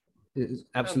again. It's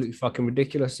absolutely fucking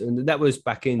ridiculous. And that was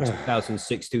back in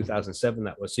 2006, 2007,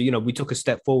 that was. So, you know, we took a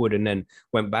step forward and then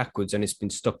went backwards, and it's been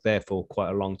stuck there for quite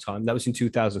a long time. That was in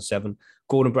 2007.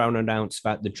 Gordon Brown announced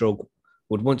that the drug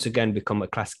would once again become a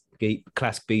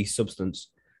Class B substance,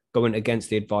 going against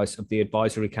the advice of the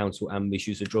Advisory Council and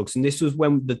Misuse of Drugs. And this was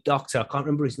when the doctor, I can't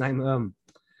remember his name,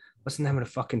 what's the name of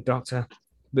the fucking doctor?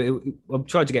 But I've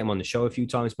tried to get him on the show a few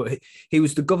times, but he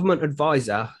was the government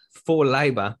advisor for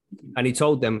Labour, and he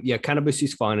told them, yeah, cannabis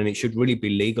is fine and it should really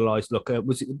be legalized. Look,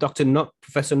 was it Dr. Nutt,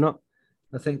 Professor Nutt,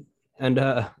 I think? And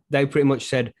they pretty much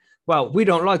said, well, we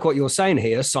don't like what you're saying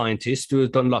here, scientists who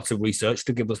have done lots of research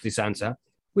to give us this answer.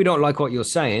 We don't like what you're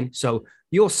saying, so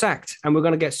you're sacked, and we're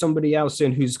going to get somebody else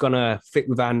in who's going to fit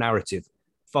with our narrative.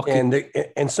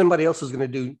 And somebody else is going to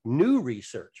do new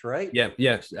research, right? Yeah,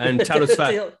 yes, and tell us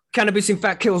that cannabis in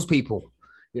fact kills people.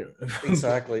 You know?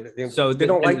 Exactly. So they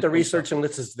don't like the research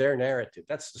unless it's their narrative.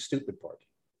 That's the stupid part.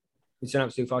 It's an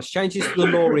absolute farce. Changes to the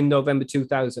law in November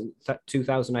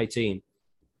 2018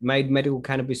 made medical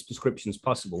cannabis prescriptions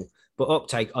possible, but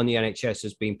uptake on the NHS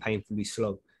has been painfully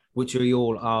slow, which we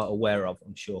all are aware of,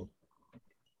 I'm sure.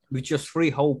 With just 3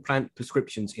 whole plant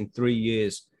prescriptions in 3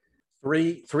 years.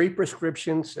 Three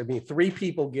prescriptions. I mean, 3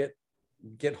 people get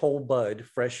whole bud,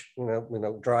 fresh, you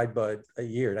know, dried bud a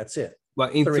year. That's it. Well,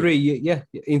 in 3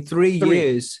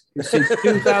 years since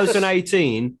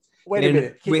 2018. Wait a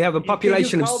minute. We have a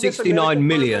population of 69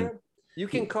 million. Program? You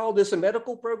can call this a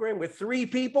medical program with 3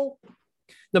 people?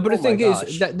 No, but the thing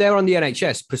is that they're on the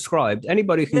NHS prescribed.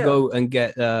 Anybody can go and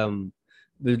get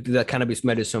the cannabis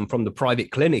medicine from the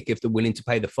private clinic if they're willing to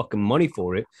pay the fucking money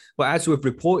for it. But as we've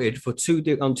reported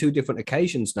on 2 different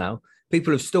occasions now,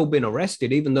 people have still been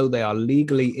arrested, even though they are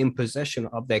legally in possession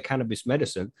of their cannabis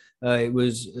medicine. It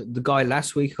was the guy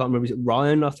last week, I can't remember,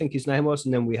 Ryan, I think his name was.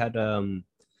 And then we had Liam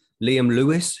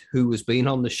Lewis, who was being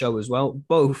on the show as well.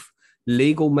 Both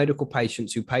legal medical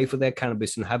patients who pay for their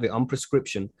cannabis and have it on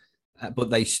prescription, but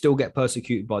they still get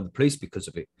persecuted by the police because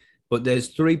of it. But there's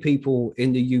 3 people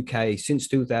in the UK since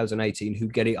 2018 who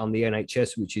get it on the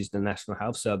NHS, which is the National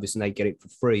Health Service, and they get it for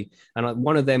free. And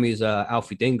one of them is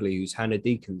Alfie Dingley, who's Hannah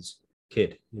Deacon's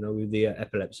kid, with the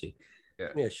epilepsy.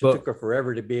 Yeah, she But- took her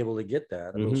forever to be able to get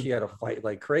that. I mean, Mhm. she had to fight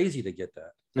like crazy to get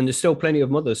that. And there's still plenty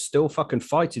of mothers still fucking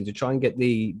fighting to try and get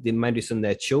the medicine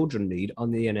their children need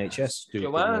on the NHS.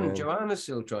 Stupid, man. Joanne's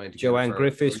still trying to. get Joanne it for-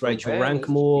 Griffiths, for Rachel Ben, isn't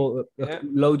Rankmore, Yeah.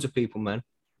 loads of people, man.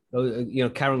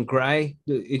 Karen Gray.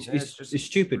 It's, Yeah, it's, it's it's,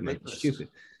 stupid, man. ridiculous. It's stupid.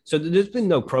 So there's been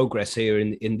no progress here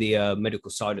in the medical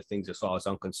side of things, as far as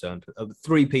I'm concerned.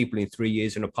 3 people in 3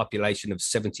 years in a population of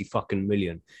 70 fucking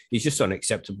million is just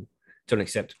unacceptable. It's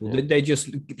unacceptable. Yeah. They're just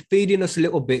feeding us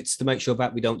little bits to make sure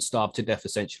that we don't starve to death,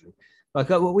 essentially. Like,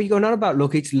 what are you going on about?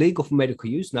 Look, it's legal for medical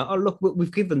use now. Oh, look,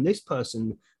 we've given this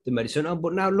person the medicine. Oh,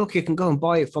 but now, look, you can go and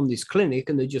buy it from this clinic,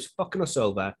 and they're just fucking us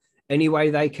over any way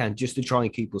they can just to try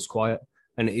and keep us quiet.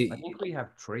 And I think we have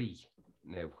 3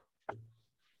 now.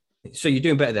 so you're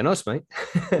doing better than us, mate.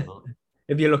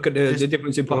 If you look at the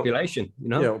difference in population,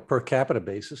 Per capita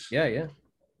basis. Yeah.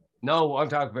 No, I'm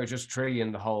talking about just 3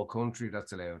 in the whole country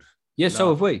that's allowed. Yeah, so No.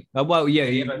 have we. Well, yeah,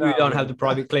 Yeah, we but no, don't I have the mean-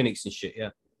 private clinics and shit, yeah.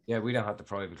 Yeah, we don't have the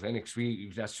private clinics.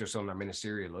 That's just on our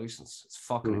ministerial license. It's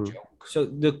fucking Mhm. a joke. So is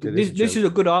a this joke. is a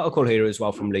good article here as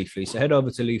well from Leafly. So head over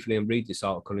to Leafly and read this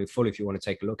article in full if you want to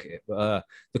take a look at it. But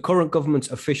the current government's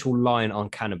official line on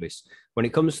cannabis. When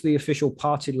it comes to the official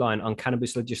party line on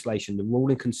cannabis legislation, the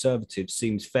ruling Conservatives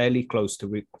seems fairly closed to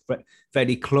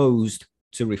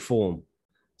reform.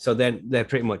 So then they're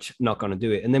pretty much not going to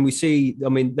do it. And then we see, I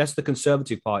mean, that's the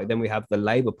Conservative Party. Then we have the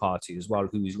Labour Party as well,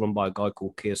 who is run by a guy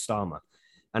called Keir Starmer.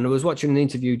 And I was watching an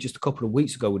interview just a couple of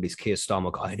weeks ago with this Keir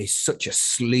Starmer guy, and he's such a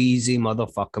sleazy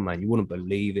motherfucker, man. You wouldn't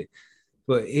believe it.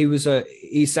 But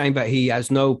he's saying that he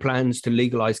has no plans to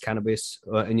legalize cannabis,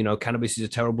 and cannabis is a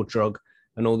terrible drug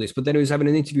and all this. But then he was having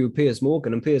an interview with Piers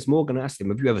Morgan, and Piers Morgan asked him,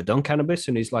 "Have you ever done cannabis?"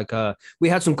 And he's like, "We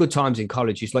had some good times in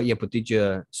college." He's like, "Yeah, but did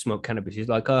you smoke cannabis?" He's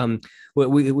like,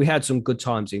 we had some good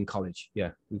times in college.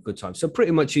 Yeah, good times." So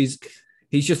pretty much he's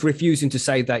just refusing to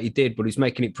say that he did, but he's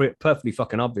making it perfectly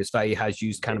fucking obvious that he has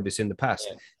used cannabis in the past.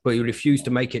 Yeah. But he refused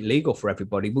to make it legal for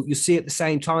everybody. But you see at the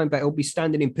same time that he'll be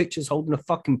standing in pictures holding a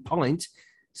fucking pint.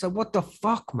 So what the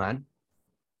fuck, man?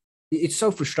 It's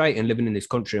so frustrating living in this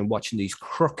country and watching these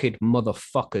crooked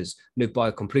motherfuckers live by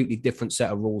a completely different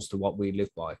set of rules to what we live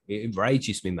by. It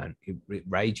enrages me, man. It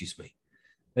rages me.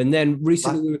 And then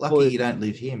recently, Lucky you don't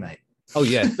live here, mate. Oh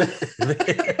yeah,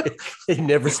 He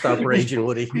never stopped raging,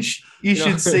 would he? You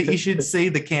should see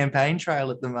the campaign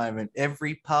trail at the moment.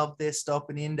 Every pub they're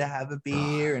stopping in to have a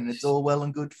beer, and it's all well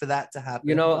and good for that to happen.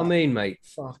 you know what I mean, mate?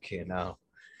 Fuck you now.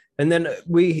 And then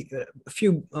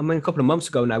a couple of months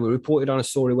ago now, we reported on a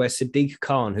story where Sadiq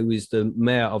Khan, who is the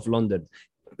mayor of London,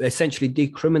 essentially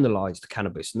decriminalized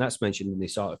cannabis, and that's mentioned in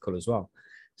this article as well.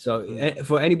 So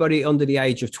for anybody under the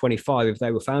age of 25, if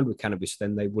they were found with cannabis,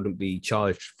 then they wouldn't be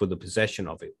charged for the possession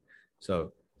of it.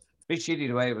 So, Bit shitty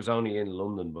the way it was only in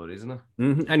London, but isn't it?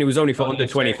 and it was only for Only under in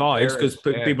certain 25s because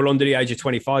areas, yeah. people under the age of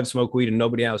 25 smoke weed and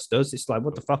nobody else does. It's like,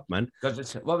 what the fuck, man?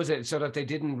 Because what was it? So that they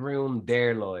didn't ruin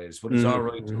their lives, but it's all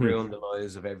right to Mhm. ruin the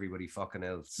lives of everybody fucking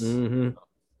else. Mhm.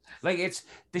 Like, it's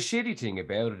the shitty thing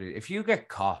about it. If you get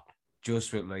caught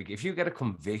just with, like, if you get a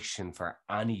conviction for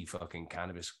any fucking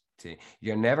cannabis thing,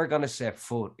 you're never going to set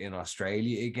foot in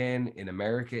Australia again, in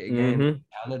America again, Mhm.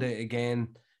 Canada again,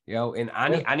 in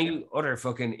any other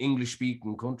fucking English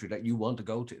speaking country that you want to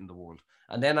go to in the world.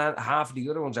 And then half of the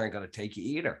other ones aren't going to take you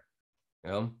either.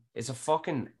 It's a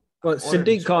fucking. Well, utter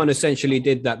Sadiq Khan disgrace. essentially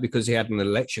did that because he had an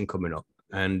election coming up,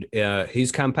 and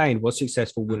his campaign was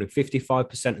successful, winning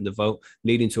 55% of the vote,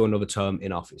 leading to another term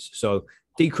in office. So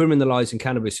decriminalizing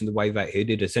cannabis in the way that he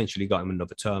did essentially got him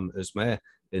another term as mayor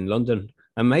in London.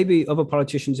 And maybe other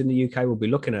politicians in the UK will be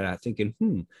looking at that thinking,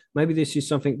 maybe this is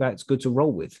something that's good to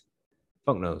roll with.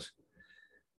 Fuck knows.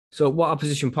 So what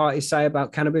opposition parties say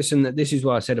about cannabis, and this is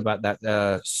what I said about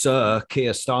that Sir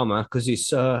Keir Starmer, because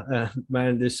he's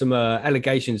man, there's some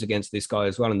allegations against this guy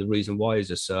as well, and the reason why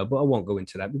he's a sir, but I won't go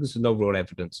into that because there's no real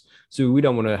evidence. So we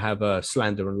don't want to have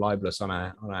slander and libelous on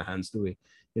our hands, do we?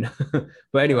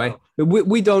 But anyway,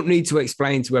 we don't need to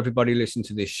explain to everybody listening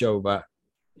to this show that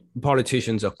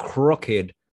politicians are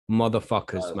crooked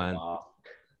motherfuckers, man.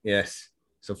 Yes.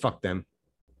 So fuck them.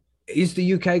 Is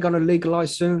the UK going to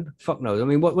legalize soon? Fuck knows. I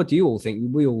mean, what do you all think?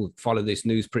 We all follow this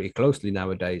news pretty closely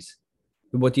nowadays.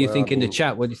 What do you think in the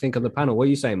chat? What do you think on the panel? What are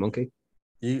you saying, Monkey?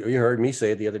 You heard me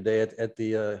say it the other day at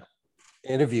the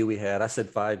interview we had. I said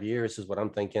 5 years is what I'm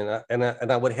thinking. And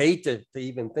I would hate to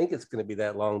even think it's going to be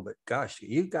that long, but gosh,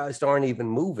 you guys aren't even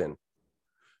moving.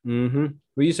 Mm-hmm.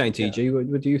 What are you saying, TG?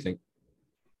 What do you think?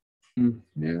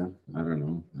 Yeah, I don't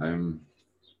know. I'm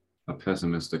a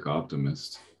pessimistic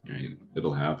optimist. I mean,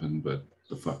 it'll happen, but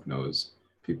the fuck knows.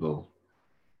 People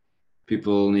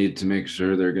need to make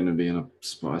sure they're going to be in a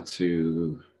spot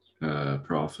to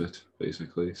profit,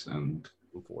 basically. And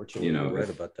Unfortunately, you know, you're right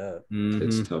about that.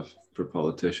 it's tough for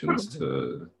politicians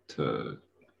to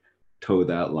toe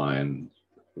that line.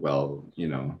 Well, you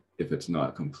know, if it's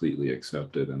not completely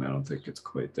accepted, and I don't think it's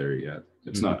quite there yet.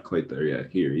 It's not quite there yet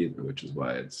here either, which is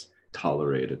why it's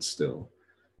tolerated still.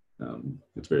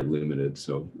 It's very limited.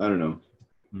 So I don't know.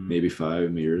 Maybe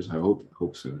 5 years. I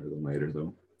hope sooner than later,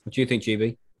 though. What do you think,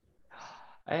 GB?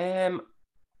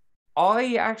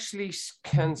 I actually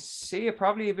can see it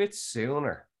probably a bit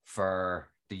sooner for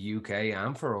the UK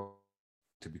and for us,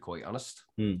 to be quite honest.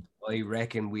 I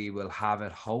reckon we will have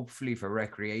it hopefully for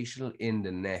recreational in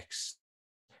the next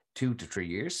 2 to 3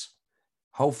 years,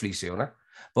 hopefully sooner.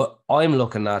 But I'm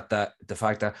looking at the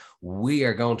fact that we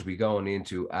are going to be going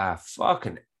into a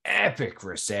fucking epic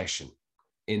recession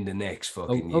in the next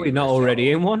fucking year. Are we not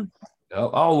already in one?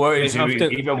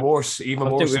 Even worse.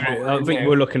 I think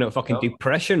we're looking at fucking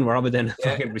depression rather than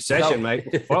fucking recession,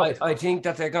 mate. I think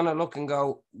that they're going to look and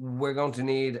go, we're going to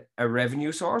need a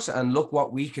revenue source, and look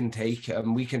what we can take.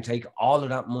 And we can take all of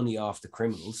that money off the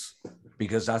criminals,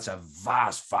 because that's a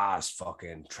vast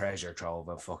fucking treasure trove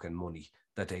of fucking money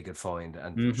that they could find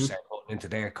and send into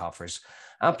their coffers.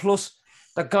 And plus,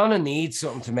 they're going to need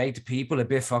something to make the people a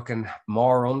bit fucking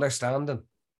more understanding.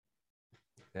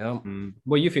 Yeah.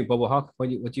 What do you think, Bubble Hawk? What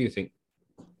do you think?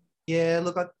 Yeah,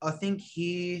 look, I think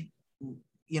here,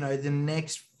 you know, the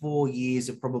next 4 years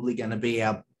are probably going to be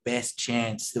our best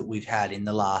chance that we've had in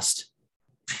the last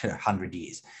 100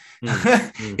 years,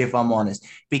 if I'm honest,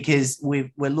 because we're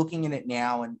looking at it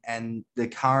now, and the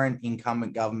current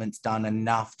incumbent government's done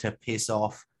enough to piss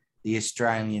off the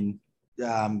Australian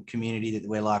community that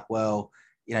we're like, well,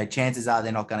 you know, chances are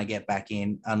they're not going to get back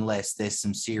in unless there's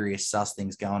some serious sus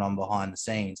things going on behind the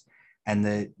scenes. And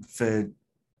we're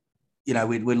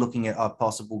looking at a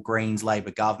possible Greens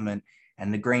Labor government,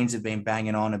 and the Greens have been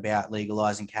banging on about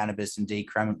legalizing cannabis and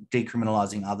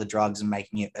decriminalizing other drugs and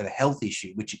making it a health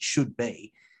issue, which it should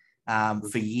be,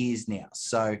 for years now.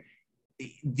 So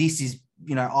this is,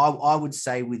 you know, I would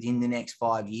say within the next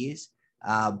 5 years,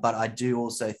 but I do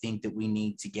also think that we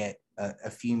need to get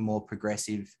a few more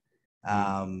progressive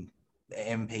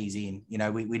MPs in. You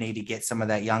know, we need to get some of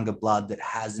that younger blood that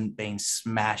hasn't been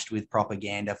smashed with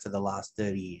propaganda for the last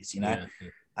 30 years, you know.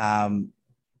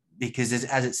 Because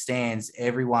as it stands,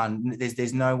 everyone,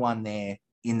 there's no one there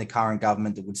in the current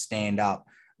government that would stand up,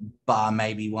 bar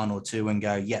maybe one or two, and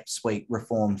go, yep, sweet,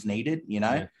 reforms needed, you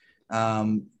know.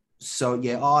 So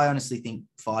yeah, I honestly think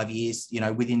 5 years, you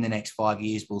know, within the next 5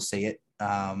 years we'll see it,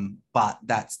 but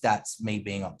that's me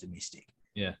being optimistic.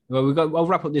 Yeah, well, I'll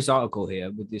wrap up this article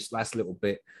here with this last little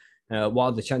bit.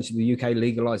 While the chance of the UK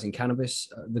legalizing cannabis,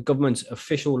 the government's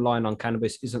official line on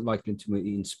cannabis isn't likely to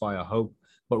inspire hope,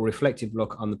 but a reflective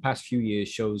look on the past few years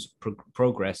shows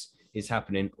progress is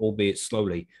happening, albeit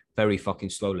slowly, very fucking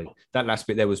slowly. That last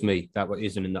bit there was me. That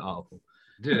isn't in the article.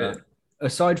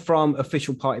 Aside from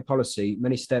official party policy,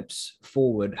 many steps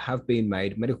forward have been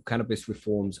made. Medical cannabis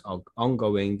reforms are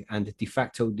ongoing, and de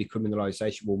facto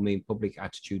decriminalization will mean public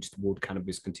attitudes toward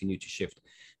cannabis continue to shift.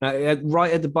 Now,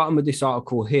 right at the bottom of this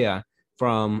article here,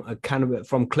 from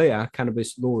Clear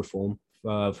Cannabis Law Reform,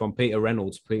 from Peter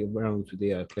Reynolds with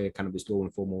the Clear Cannabis Law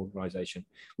Reform Organization.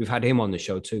 We've had him on the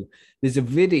show too. There's a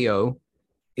video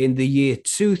in the year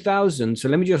 2000. So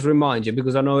let me just remind you,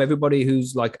 because I know everybody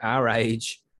who's like our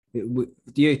age, the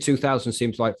year 2000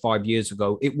 seems like 5 years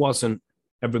ago. It wasn't,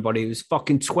 everybody. It was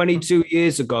fucking 22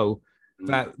 years ago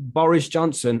that Boris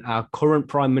Johnson, our current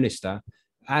prime minister,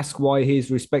 asked why his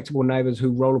respectable neighbors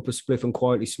who roll up a spliff and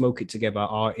quietly smoke it together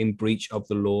are in breach of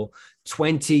the law.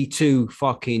 22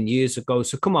 fucking years ago.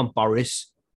 So come on,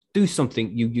 Boris, do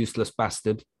something, you useless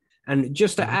bastard. And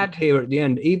just to add here at the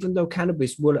end, even though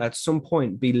cannabis will at some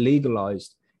point be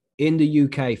legalized in the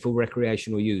UK for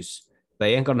recreational use,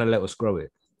 they ain't going to let us grow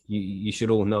it. You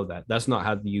should all know that. That's not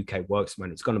how the UK works,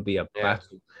 man. It's going to be a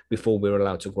battle before we're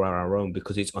allowed to grow our own,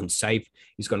 because it's unsafe.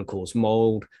 It's going to cause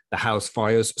mold, the house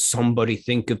fires. Somebody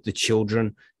think of the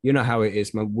children. You know how it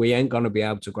is, man. We ain't going to be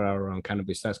able to grow our own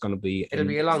cannabis. That's going to be... It'll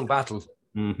be a long battle.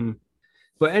 Mm-hmm.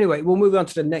 But anyway, we'll move on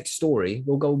to the next story.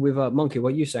 We'll go with Monkey.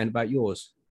 What are you saying about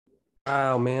yours?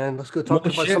 Oh, man. Let's go talk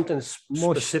about something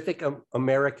specific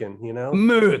American, you know?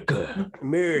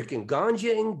 American.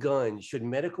 Ganja and guns. Should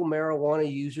medical marijuana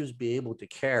users be able to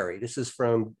carry? This is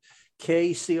from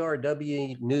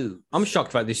KCRW News. I'm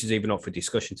shocked that this is even up for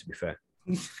discussion, to be fair.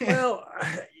 Well,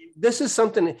 this is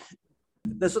something...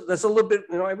 There's a little bit,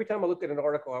 every time I look at an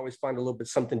article, I always find a little bit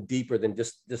something deeper than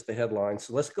just the headline.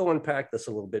 So let's go unpack this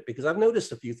a little bit, because I've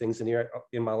noticed a few things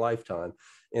in my lifetime,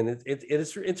 and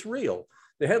it's real.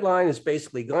 The headline is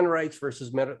basically gun rights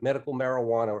versus medical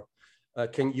marijuana.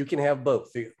 You can have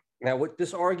both. Now, what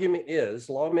this argument is,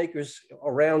 lawmakers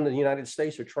around the United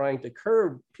States are trying to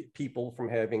curb people from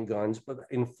having guns, but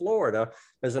in Florida,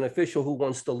 as an official who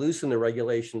wants to loosen the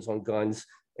regulations on guns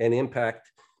and impact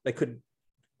that could,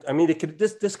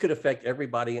 this could affect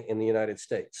everybody in the United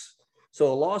States.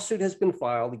 So a lawsuit has been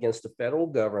filed against the federal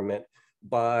government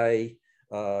by,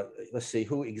 let's see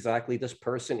who exactly this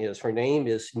person is. Her name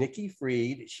is Nikki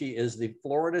Fried. She is the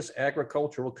Florida's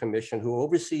Agricultural Commission, who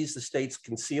oversees the state's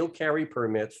concealed carry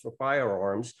permits for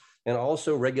firearms and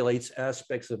also regulates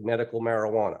aspects of medical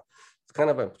marijuana. It's kind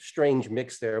of a strange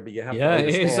mix there, but you have to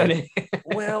understand. It is.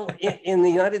 Well, in the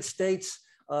United States,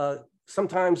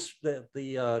 sometimes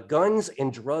the guns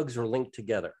and drugs are linked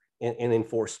together in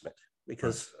enforcement,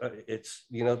 because it's,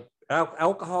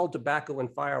 alcohol, tobacco,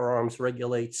 and firearms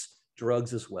regulates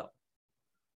drugs as well.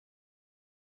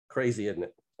 Crazy, isn't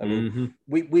it? I mean,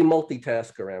 we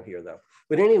multitask around here, though.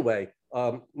 But anyway,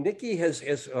 Nikki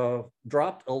has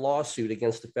dropped a lawsuit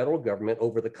against the federal government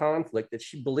over the conflict that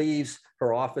she believes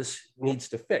her office needs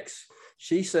to fix.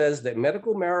 She says that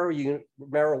medical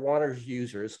marijuana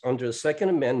users under the Second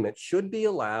Amendment should be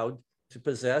allowed to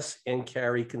possess and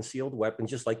carry concealed weapons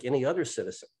just like any other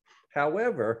citizen.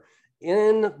 However,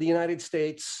 in the United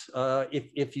States,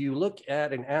 if you look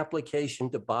at an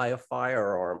application to buy a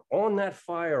firearm, on that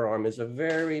firearm is a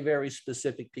very, very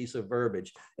specific piece of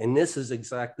verbiage. And this is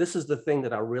the thing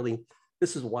that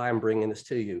this is why I'm bringing this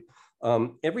to you.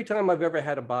 Every time I've ever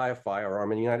had to buy a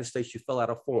firearm in the United States, you fill out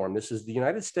a form. This is the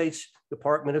United States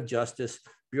Department of Justice,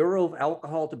 Bureau of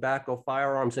Alcohol, Tobacco,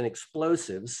 Firearms, and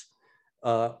Explosives,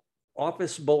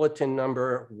 Office Bulletin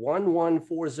number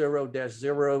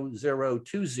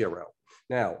 1140-0020.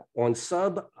 Now, on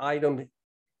sub-item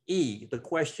E, the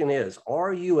question is,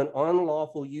 are you an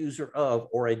unlawful user of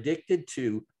or addicted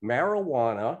to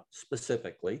marijuana,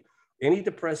 specifically, any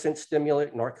depressant,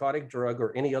 stimulant, narcotic drug,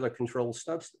 or any other controlled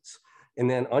substance? And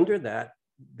then under that,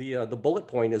 the bullet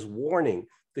point is warning: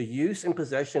 the use and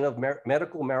possession of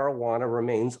medical marijuana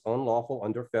remains unlawful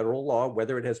under federal law,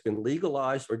 whether it has been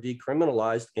legalized or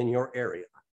decriminalized in your area.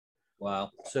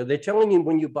 Wow. So they're telling you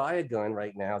when you buy a gun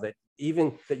right now that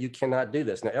you cannot do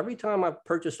this. Now, every time I've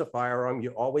purchased a firearm,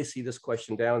 you always see this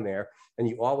question down there, and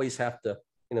you always have to,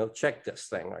 check this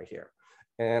thing right here.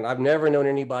 And I've never known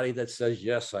anybody that says,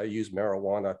 yes, I use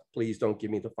marijuana, please don't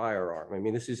give me the firearm. I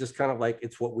mean, this is just kind of like,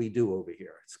 it's what we do over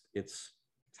here. It's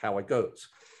how it goes.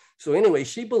 So anyway,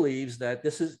 she believes that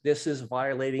this is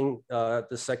violating the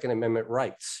Second Amendment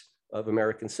rights of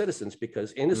American citizens,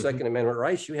 because in the Second Amendment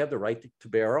rights, you have the right to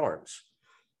bear arms.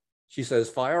 She says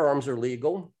firearms are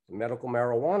legal, medical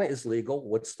marijuana is legal.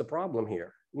 What's the problem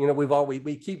here?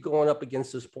 We keep going up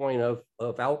against this point of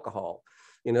alcohol.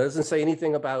 It doesn't say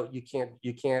anything about you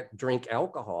can't drink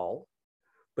alcohol,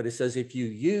 but it says if you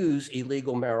use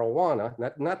illegal marijuana,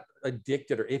 not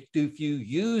addicted, or if you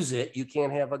use it, you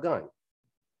can't have a gun.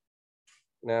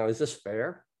 Now, is this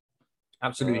fair?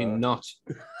 Absolutely not.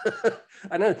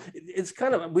 I know it's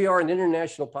kind of, we are an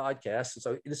international podcast,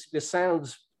 so this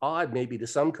sounds odd maybe to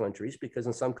some countries, because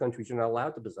in some countries you're not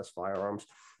allowed to possess firearms,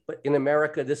 but in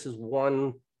America, this is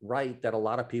one right that a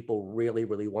lot of people really,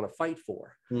 really want to fight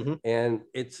for. And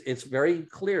it's very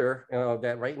clear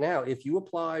that right now, if you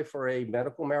apply for a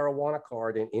medical marijuana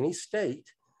card in any state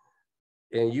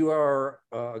and you are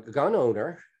a gun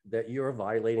owner, that you're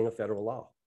violating a federal law.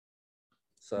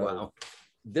 So wow.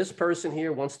 This person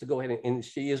here wants to go ahead and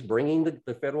she is bringing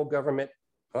the federal government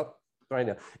up right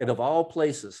now. And of all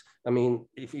places, I mean,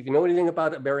 if you know anything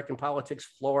about American politics,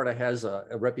 Florida has a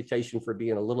reputation for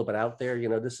being a little bit out there.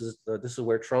 This is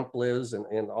where Trump lives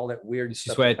and all that weird this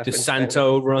stuff. Is where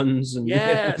DeSanto runs. And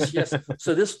yes.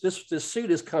 So this suit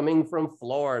is coming from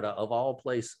Florida, of all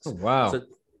places. Oh, wow. So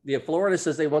Florida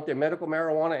says they want their medical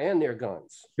marijuana and their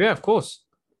guns. Yeah, of course.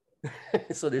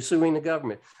 So they're suing the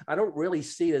government. I don't really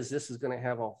see as this is going to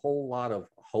have a whole lot of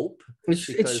hope.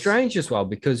 It's strange as well,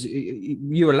 because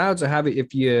you're allowed to have it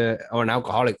if you're an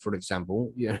alcoholic, for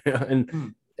example,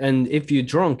 and if you're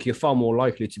drunk, you're far more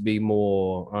likely to be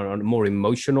more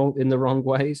emotional in the wrong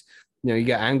ways. You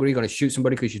get angry, you're going to shoot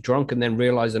somebody because you're drunk, and then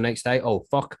realize the next day, oh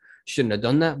fuck, shouldn't have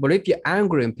done that. But if you're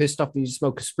angry and pissed off and you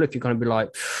smoke a spliff, you're going to be like,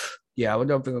 yeah, I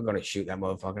don't think I'm going to shoot that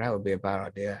motherfucker. That would be a bad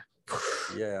idea.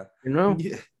 Yeah.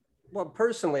 Yeah. Well,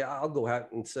 personally, I'll go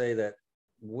out and say that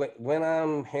when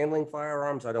I'm handling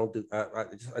firearms, I don't do.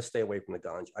 I stay away from the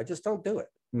guns. I just don't do it.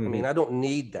 I mean, I don't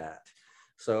need that.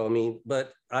 So, I mean,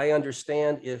 but I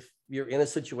understand if you're in a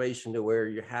situation to where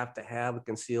you have to have a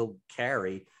concealed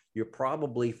carry, you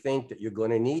probably think that you're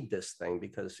going to need this thing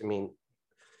because, I mean,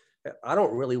 I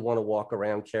don't really want to walk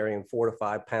around carrying 4 to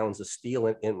 5 pounds of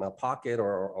steel in my pocket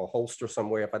or a holster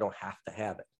somewhere if I don't have to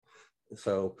have it.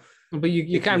 So, but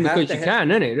you if can you have because to you have-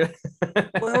 can, innit?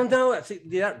 well, no, see,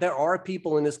 yeah, there are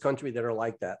people in this country that are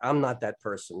like that. I'm not that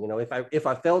person. You know, if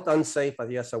I felt unsafe,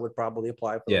 yes, I would probably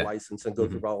apply for Yeah. the license and go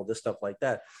Mhm. through all of this stuff like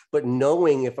that. But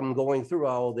knowing if I'm going through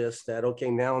all of this, that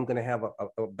okay, now I'm going to have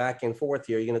a back and forth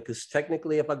here. You know, because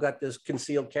technically, if I got this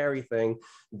concealed carry thing,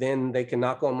 then they can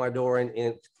knock on my door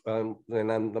and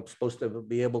I'm supposed to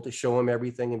be able to show them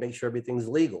everything and make sure everything's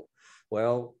legal.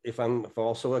 Well, if I'm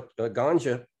also a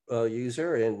ganja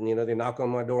user and you know they knock on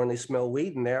my door and they smell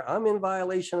weed in there, I'm in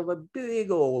violation of a big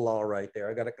old law right there.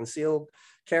 I got a concealed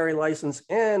carry license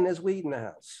and there's weed in the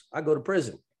house. I go to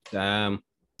prison.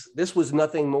 This was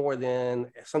nothing more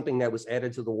than something that was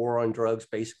added to the war on drugs,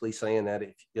 basically saying that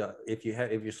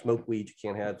if you smoke weed,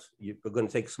 you're going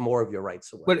to take some more of your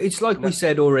rights away. Well, it's like we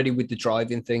said already with the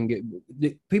driving thing.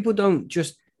 People don't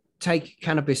just take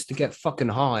cannabis to get fucking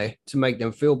high to make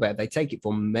them feel better. They take it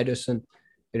for medicine,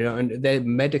 you know, and they're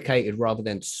medicated rather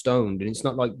than stoned. And it's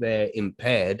not like they're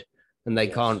impaired and they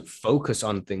Yes. can't focus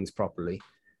on things properly.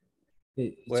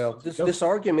 Well, this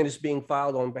argument is being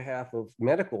filed on behalf of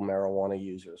medical marijuana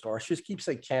users, or I should keep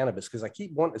saying cannabis because I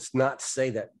keep wanting to not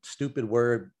say that stupid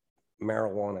word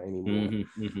marijuana anymore.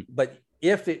 But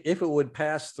if it would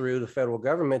pass through the federal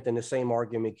government, then the same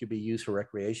argument could be used for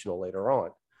recreational later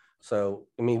on. So,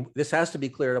 I mean, this has to be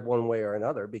cleared up one way or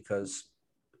another because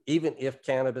even if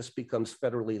cannabis becomes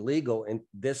federally legal and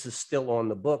this is still on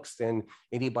the books, then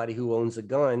anybody who owns a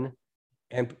gun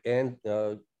and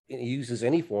uses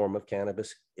any form of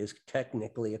cannabis is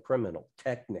technically a criminal.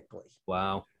 Technically.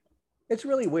 Wow. It's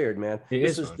really weird, man.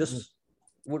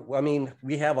 I mean,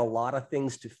 we have a lot of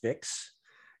things to fix.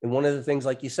 And one of the things,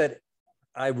 like you said,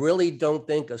 I really don't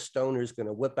think a stoner is going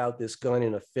to whip out this gun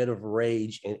in a fit of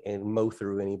rage and mow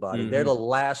through anybody. They're the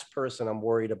last person I'm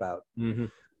worried about.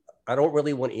 I don't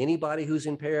really want anybody who's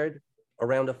impaired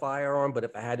around a firearm, but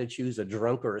if I had to choose a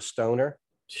drunk or a stoner,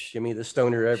 give me the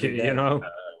stoner every day. You know,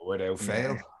 without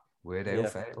fail.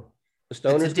 Without fail. The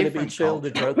stoner's going to be different chill,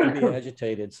 the culture. drunk will be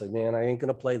agitated. So, man, I ain't going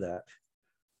to play that.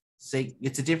 See,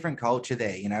 it's a different culture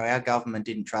there. You know, our government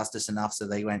didn't trust us enough, so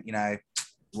they went, you know,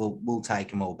 we'll take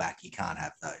them all back. You can't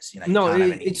have those. You know, you No,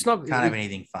 can't have it's not. Can't have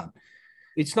anything fun.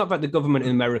 It's not that the government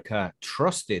in America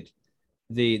trusted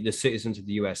the citizens of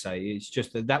the USA. It's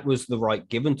just that was the right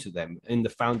given to them in the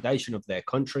foundation of their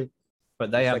country.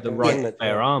 But they have the right to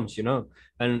bear arms, you know.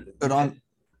 And But I'm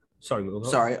sorry, Will.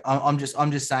 sorry. I'm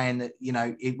just saying that, you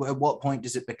know, at what point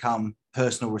does it become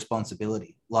personal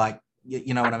responsibility? Like,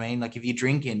 you know what I mean? Like if you're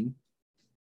drinking,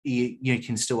 you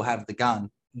can still have the gun.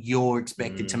 You're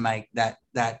expected to make that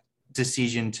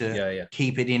decision to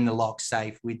keep it in the lock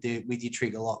safe with your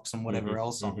trigger locks and whatever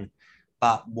else on it.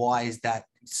 But why is that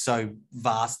so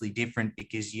vastly different?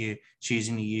 Because you're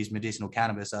choosing to use medicinal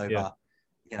cannabis over,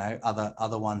 you know,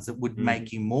 other ones that would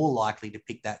make you more likely to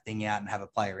pick that thing out and have a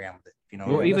play around with it. You know,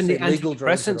 Well, even the legal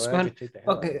drugs antidepressants, that'll man. agitate the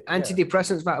hell out of Okay, you.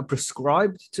 antidepressants that are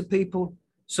prescribed to people.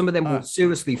 Some of them will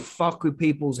seriously fuck with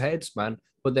people's heads, man.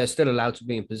 But they're still allowed to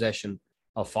be in possession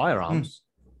of firearms.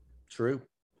 True.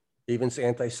 Even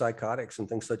antipsychotics and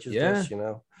things such as this, you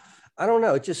know. I don't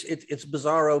know. It's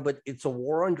bizarro, but it's a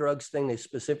war on drugs thing. They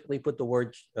specifically put the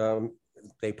word,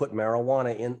 they put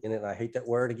marijuana in it. I hate that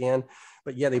word again,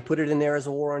 but yeah, they put it in there as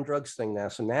a war on drugs thing now.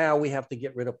 So now we have to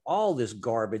get rid of all this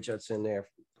garbage that's in there,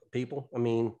 people. I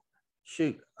mean,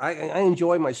 shoot, I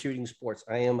enjoy my shooting sports.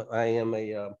 I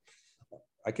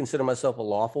consider myself a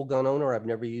lawful gun owner. I've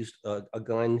never used a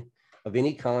gun of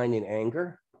any kind in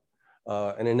anger,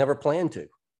 and I never plan to.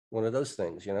 One of those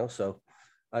things, you know. So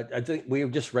I think we're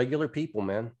just regular people,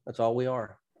 man. That's all we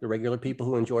are. The regular people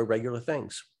who enjoy regular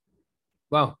things.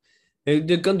 Well,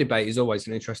 the gun debate is always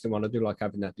an interesting one. I do like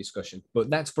having that discussion, but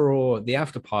that's for the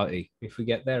after party if we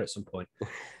get there at some point.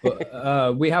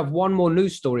 But we have one more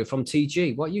news story from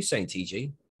TG. What are you saying,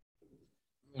 TG?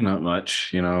 Not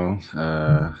much, you know.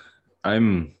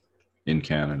 I'm in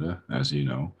Canada, as you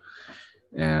know,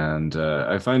 and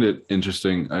I find it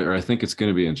interesting, or I think it's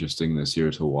going to be interesting this year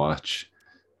to watch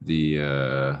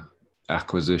the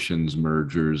acquisitions,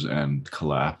 mergers, and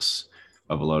collapse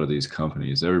of a lot of these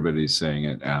companies. Everybody's saying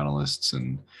it, analysts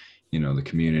and, you know, the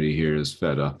community here is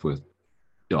fed up with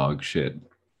dog shit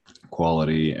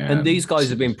quality. And these guys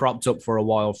have been propped up for a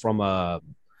while from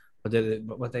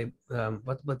what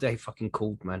they fucking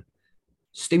called, man?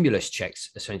 Stimulus checks,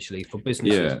 essentially, for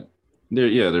businesses. Yeah.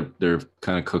 they're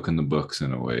kind of cooking the books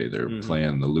in a way. They're Mhm.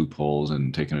 playing the loopholes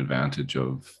and taking advantage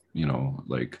of,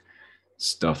 like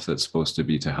stuff that's supposed to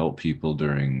be to help people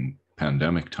during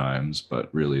pandemic times,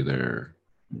 but really they're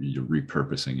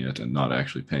repurposing it and not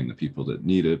actually paying the people that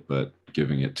need it, but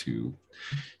giving it to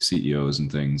CEOs and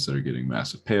things that are getting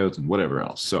massive payouts and whatever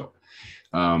else. So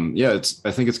I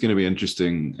think it's going to be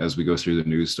interesting as we go through the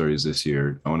news stories this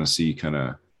year. I want to see kind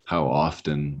of how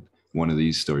often one of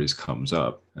these stories comes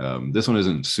up. This one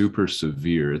isn't super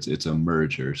severe. It's a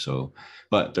merger. So,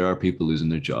 but there are people losing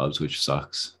their jobs, which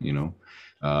sucks,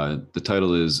 The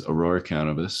title is Aurora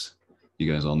Cannabis.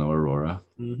 You guys all know Aurora.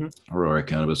 Mm-hmm. Aurora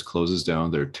Cannabis closes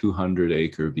down their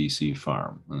 200-acre BC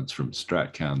farm. And it's from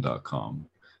stratcan.com,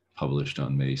 published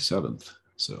on May 7th.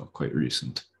 So quite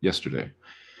recent, yesterday.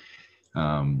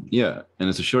 And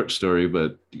it's a short story,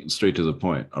 but straight to the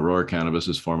point. Aurora Cannabis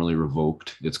has formally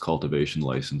revoked its cultivation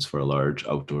license for a large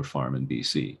outdoor farm in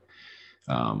BC.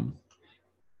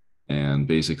 And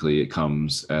basically it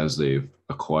comes as they've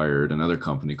acquired another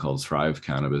company called Thrive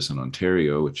Cannabis in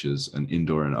Ontario, which is an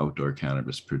indoor and outdoor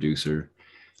cannabis producer.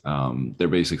 They're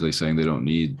basically saying they don't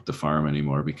need the farm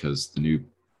anymore because the new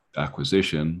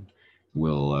acquisition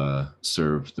will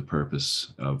serve the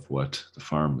purpose of what the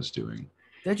farm was doing.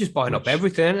 They're just buying up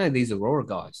everything, aren't they, these Aurora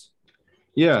guys?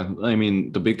 Yeah, I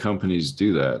mean, the big companies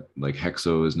do that. Like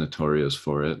Hexo is notorious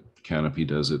for it. Canopy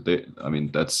does it.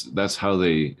 That's how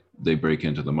they break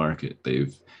into the market.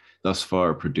 They've thus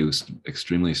far produced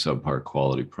extremely subpar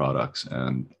quality products,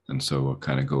 and so we'll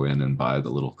kind of go in and buy the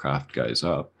little craft guys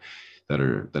up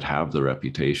that have the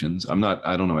reputations.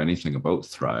 I don't know anything about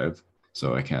Thrive,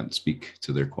 so I can't speak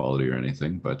to their quality or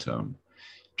anything, but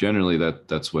generally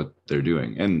that's what they're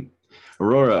doing. And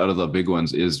Aurora, out of the big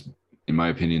ones, is, in my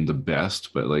opinion, the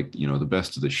best, but the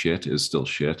best of the shit is still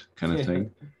shit kind of thing.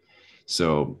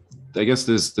 So I guess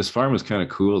this farm was kind of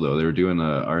cool though. They were doing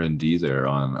a R&D there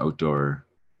on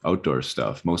outdoor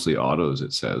stuff, mostly autos,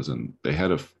 it says, and they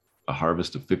had a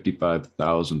harvest of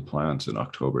 55,000 plants in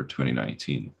October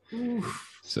 2019.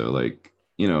 Oof. So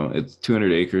it's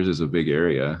 200 acres is a big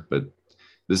area, but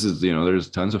this is, there's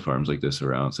tons of farms like this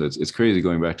around. So it's crazy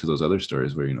going back to those other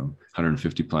stories where,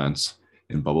 150 plants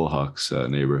in Bubble Hawk's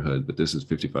neighborhood, but this is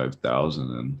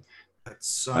 55,000, and that's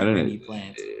so many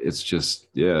plants. It's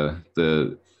just,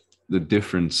 the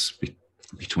difference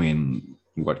between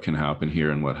what can happen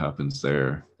here and what happens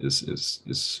there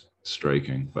is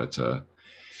striking. But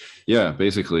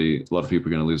basically a lot of people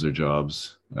are going to lose their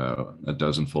jobs, a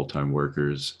dozen full-time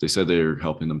workers. They said they're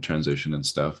helping them transition and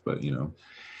stuff, but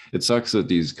it sucks that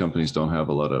these companies don't have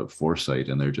a lot of foresight,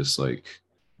 and they're just like,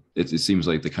 it seems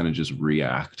like they kind of just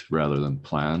react rather than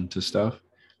plan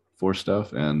for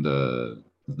stuff. And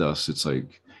thus it's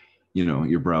like,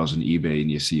 you're browsing eBay and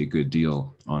you see a good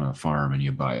deal on a farm and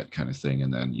you buy it kind of thing.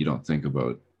 And then you don't think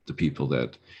about the people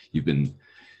that you've been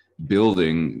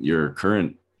building your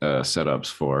current setups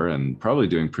for and probably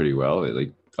doing pretty well.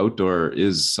 Like outdoor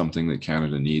is something that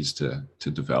Canada needs to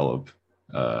develop,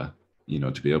 to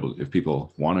be able, if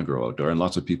people want to grow outdoor, and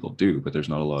lots of people do, but there's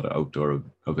not a lot of outdoor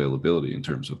availability in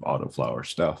terms of autoflower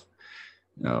stuff.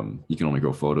 You can only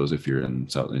grow photos if you're in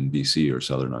BC or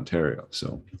Southern Ontario.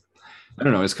 So I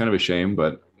don't know, it's kind of a shame,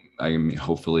 but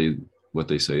hopefully what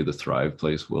they say, the Thrive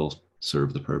place, will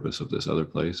serve the purpose of this other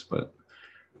place. But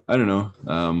I don't know.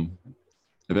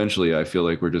 Eventually I feel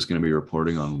like we're just going to be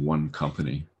reporting on one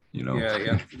company,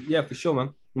 Yeah, for sure,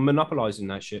 man. We're monopolizing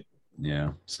that shit.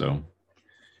 Yeah, so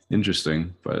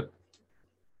interesting, but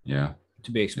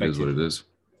to be expected. It is what it is.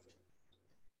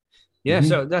 Yeah,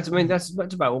 so that's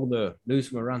about all the news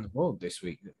from around the world this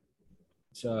week.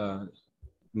 So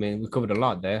we covered a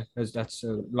lot there. That's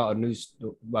a lot of news.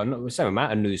 Well, not the same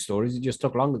amount of news stories. It just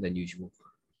took longer than usual.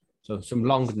 So some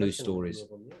long news stories.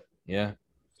 Yeah.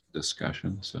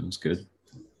 Discussion sounds good.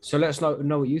 So let us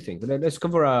know what you think. But let's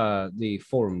cover the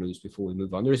forum news before we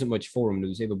move on. There isn't much forum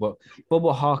news either, but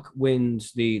Bubble Hawk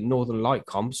wins the Northern Light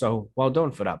comp. So well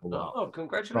done for that, Bubble Hawk. Oh,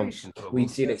 congratulations. We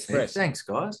Seed Express. Thanks,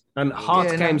 guys. And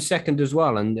Hart came second as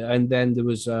well. And then there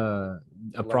was a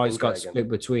prize got split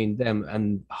between them,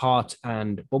 and Hart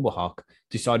and Bubble Hawk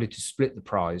decided to split the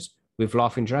prize with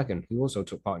Laughing Dragon, who also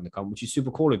took part in the comp, which is super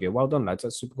cool of you. Well done, lads.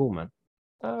 That's super cool, man.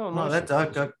 Oh, no, nice.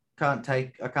 I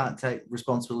can't take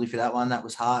responsibility for that one. That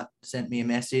was Hart sent me a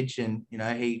message, and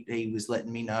he was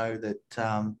letting me know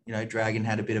that Dragon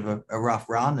had a bit of a rough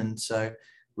run, and so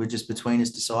we're just between us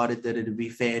decided that it'd be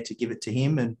fair to give it to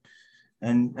him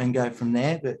and go from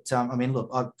there. But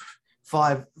look,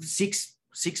 5-6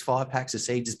 6 5-packs of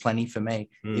seeds is plenty for me.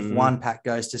 If Mhm. one pack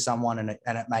goes to someone and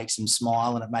it makes them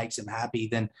smile and it makes them happy,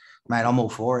 then mate, I'm all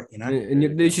for it, you know.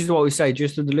 And this is what we say,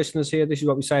 just to the listeners here. This is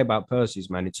what we say about Percy's,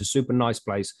 man. It's a super nice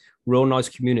place, real nice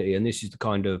community, and this is the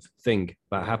kind of thing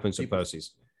that happens at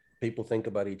Percy's. People think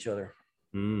about each other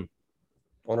Mm.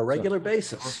 on a regular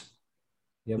basis.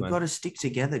 Yeah, We've man. got to stick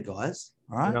together, guys.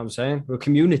 All You know right. what I'm saying? We're a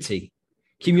community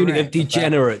of Correct.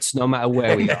 degenerates, no matter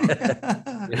where we are.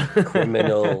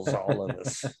 Criminals, all of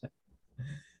us.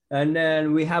 And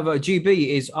then we have GB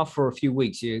is off for a few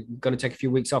weeks. You're going to take a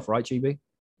few weeks off, right, GB?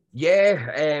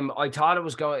 Yeah, I thought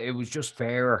it was just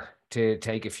fair to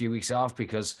take a few weeks off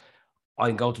because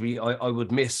I'm going to be I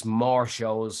would miss more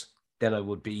shows than I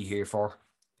would be here for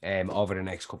over the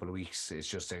next couple of weeks. It's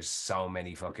just there's so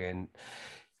many fucking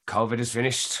COVID is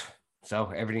finished,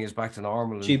 so everything is back to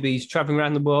normal. And GB's traveling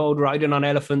around the world, riding on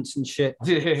elephants and shit.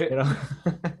 You know?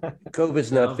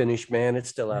 COVID's not finished, man. It's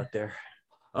still out there.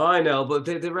 I know, but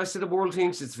the rest of the world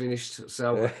thinks it's finished,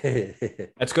 so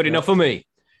That's good enough for me.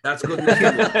 that's good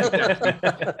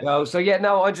enough.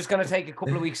 No, I'm just going to take a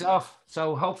couple of weeks off.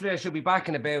 So hopefully I should be back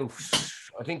in about,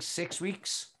 I think, 6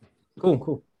 weeks.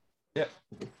 Cool. Yeah.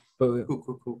 But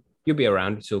Cool. you'll be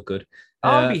around. It's all good.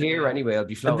 I'll be here anyway. I'll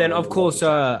be And floating. then, in of the course,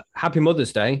 water. Happy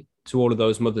Mother's Day to all of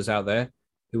those mothers out there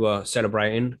who are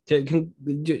celebrating.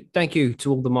 Thank you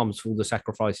to all the moms for all the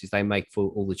sacrifices they make for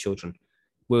all the children.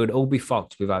 We would all be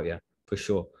fucked without you, for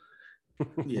sure.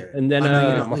 Yeah. And then, I know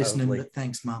you're not mildly. listening, but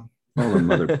thanks, Mum. All the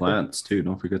mother plants too.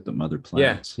 Don't forget the mother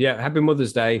plants. yeah. Happy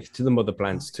Mother's Day to the mother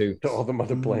plants too. To all the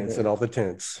mother plants and all the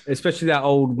tents. Especially that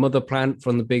old mother plant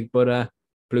from the Big Butter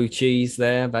blue cheese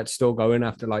there that's still going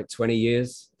after like 20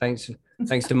 years. Thanks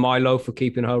to Milo for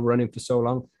keeping her running for so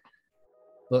long.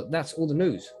 But that's all the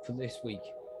news for this week.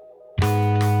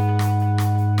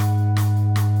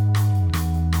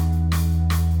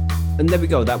 And there we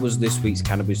go. That was this week's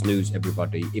cannabis news,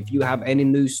 everybody. If you have any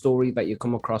news story that you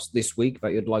come across this week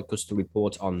that you'd like us to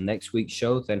report on next week's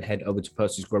show, then head over to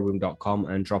percysgrowroom.com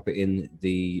and drop it in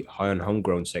the High on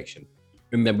Homegrown section.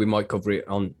 And then we might cover it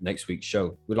on next week's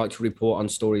show. We'd like to report on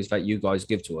stories that you guys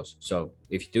give to us. So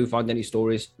if you do find any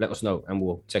stories, let us know and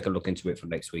we'll take a look into it for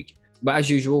next week. But as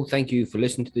usual, thank you for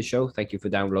listening to the show. Thank you for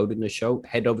downloading the show.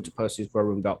 Head over to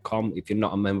percysgrowroom.com. If you're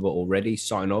not a member already,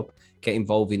 sign up. Get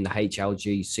involved in the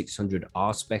HLG 600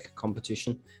 R-Spec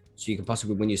competition. So you can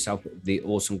possibly win yourself the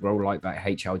awesome grow light that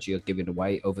HLG are giving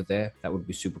away over there. That would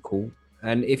be super cool.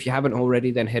 And if you haven't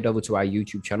already, then head over to our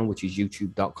YouTube channel, which is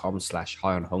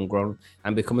youtube.com/highonhomegrown,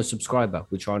 and become a subscriber.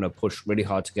 We're trying to push really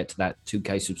hard to get to that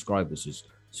 2K subscribers as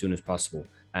soon as possible.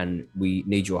 And we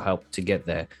need your help to get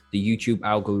there. The YouTube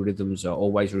algorithms are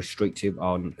always restrictive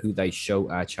on who they show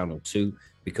our channel to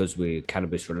because we're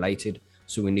cannabis related.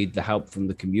 So we need the help from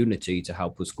the community to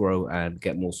help us grow and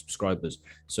get more subscribers.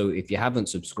 So if you haven't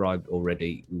subscribed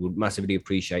already, we would massively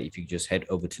appreciate if you just head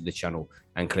over to the channel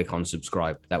and click on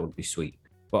subscribe. That would be sweet.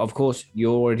 But of course,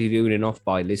 you're already doing enough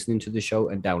by listening to the show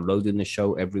and downloading the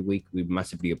show every week. We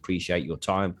massively appreciate your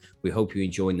time. We hope you're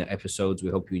enjoying the episodes.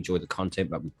 We hope you enjoy the content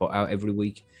that we put out every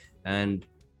week. And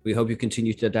we hope you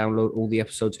continue to download all the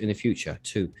episodes in the future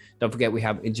too. Don't forget, we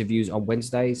have interviews on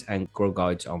Wednesdays and grow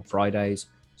guides on Fridays.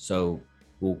 So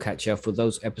we'll catch you for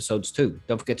those episodes too.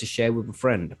 Don't forget to share with a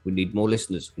friend. We need more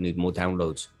listeners. We need more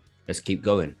downloads. Let's keep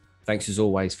going. Thanks as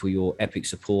always for your epic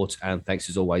support. And thanks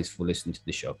as always for listening to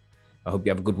the show. I hope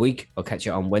you have a good week. I'll catch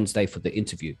you on Wednesday for the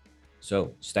interview.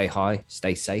 So stay high,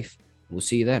 stay safe. We'll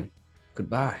see you then.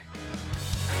 Goodbye.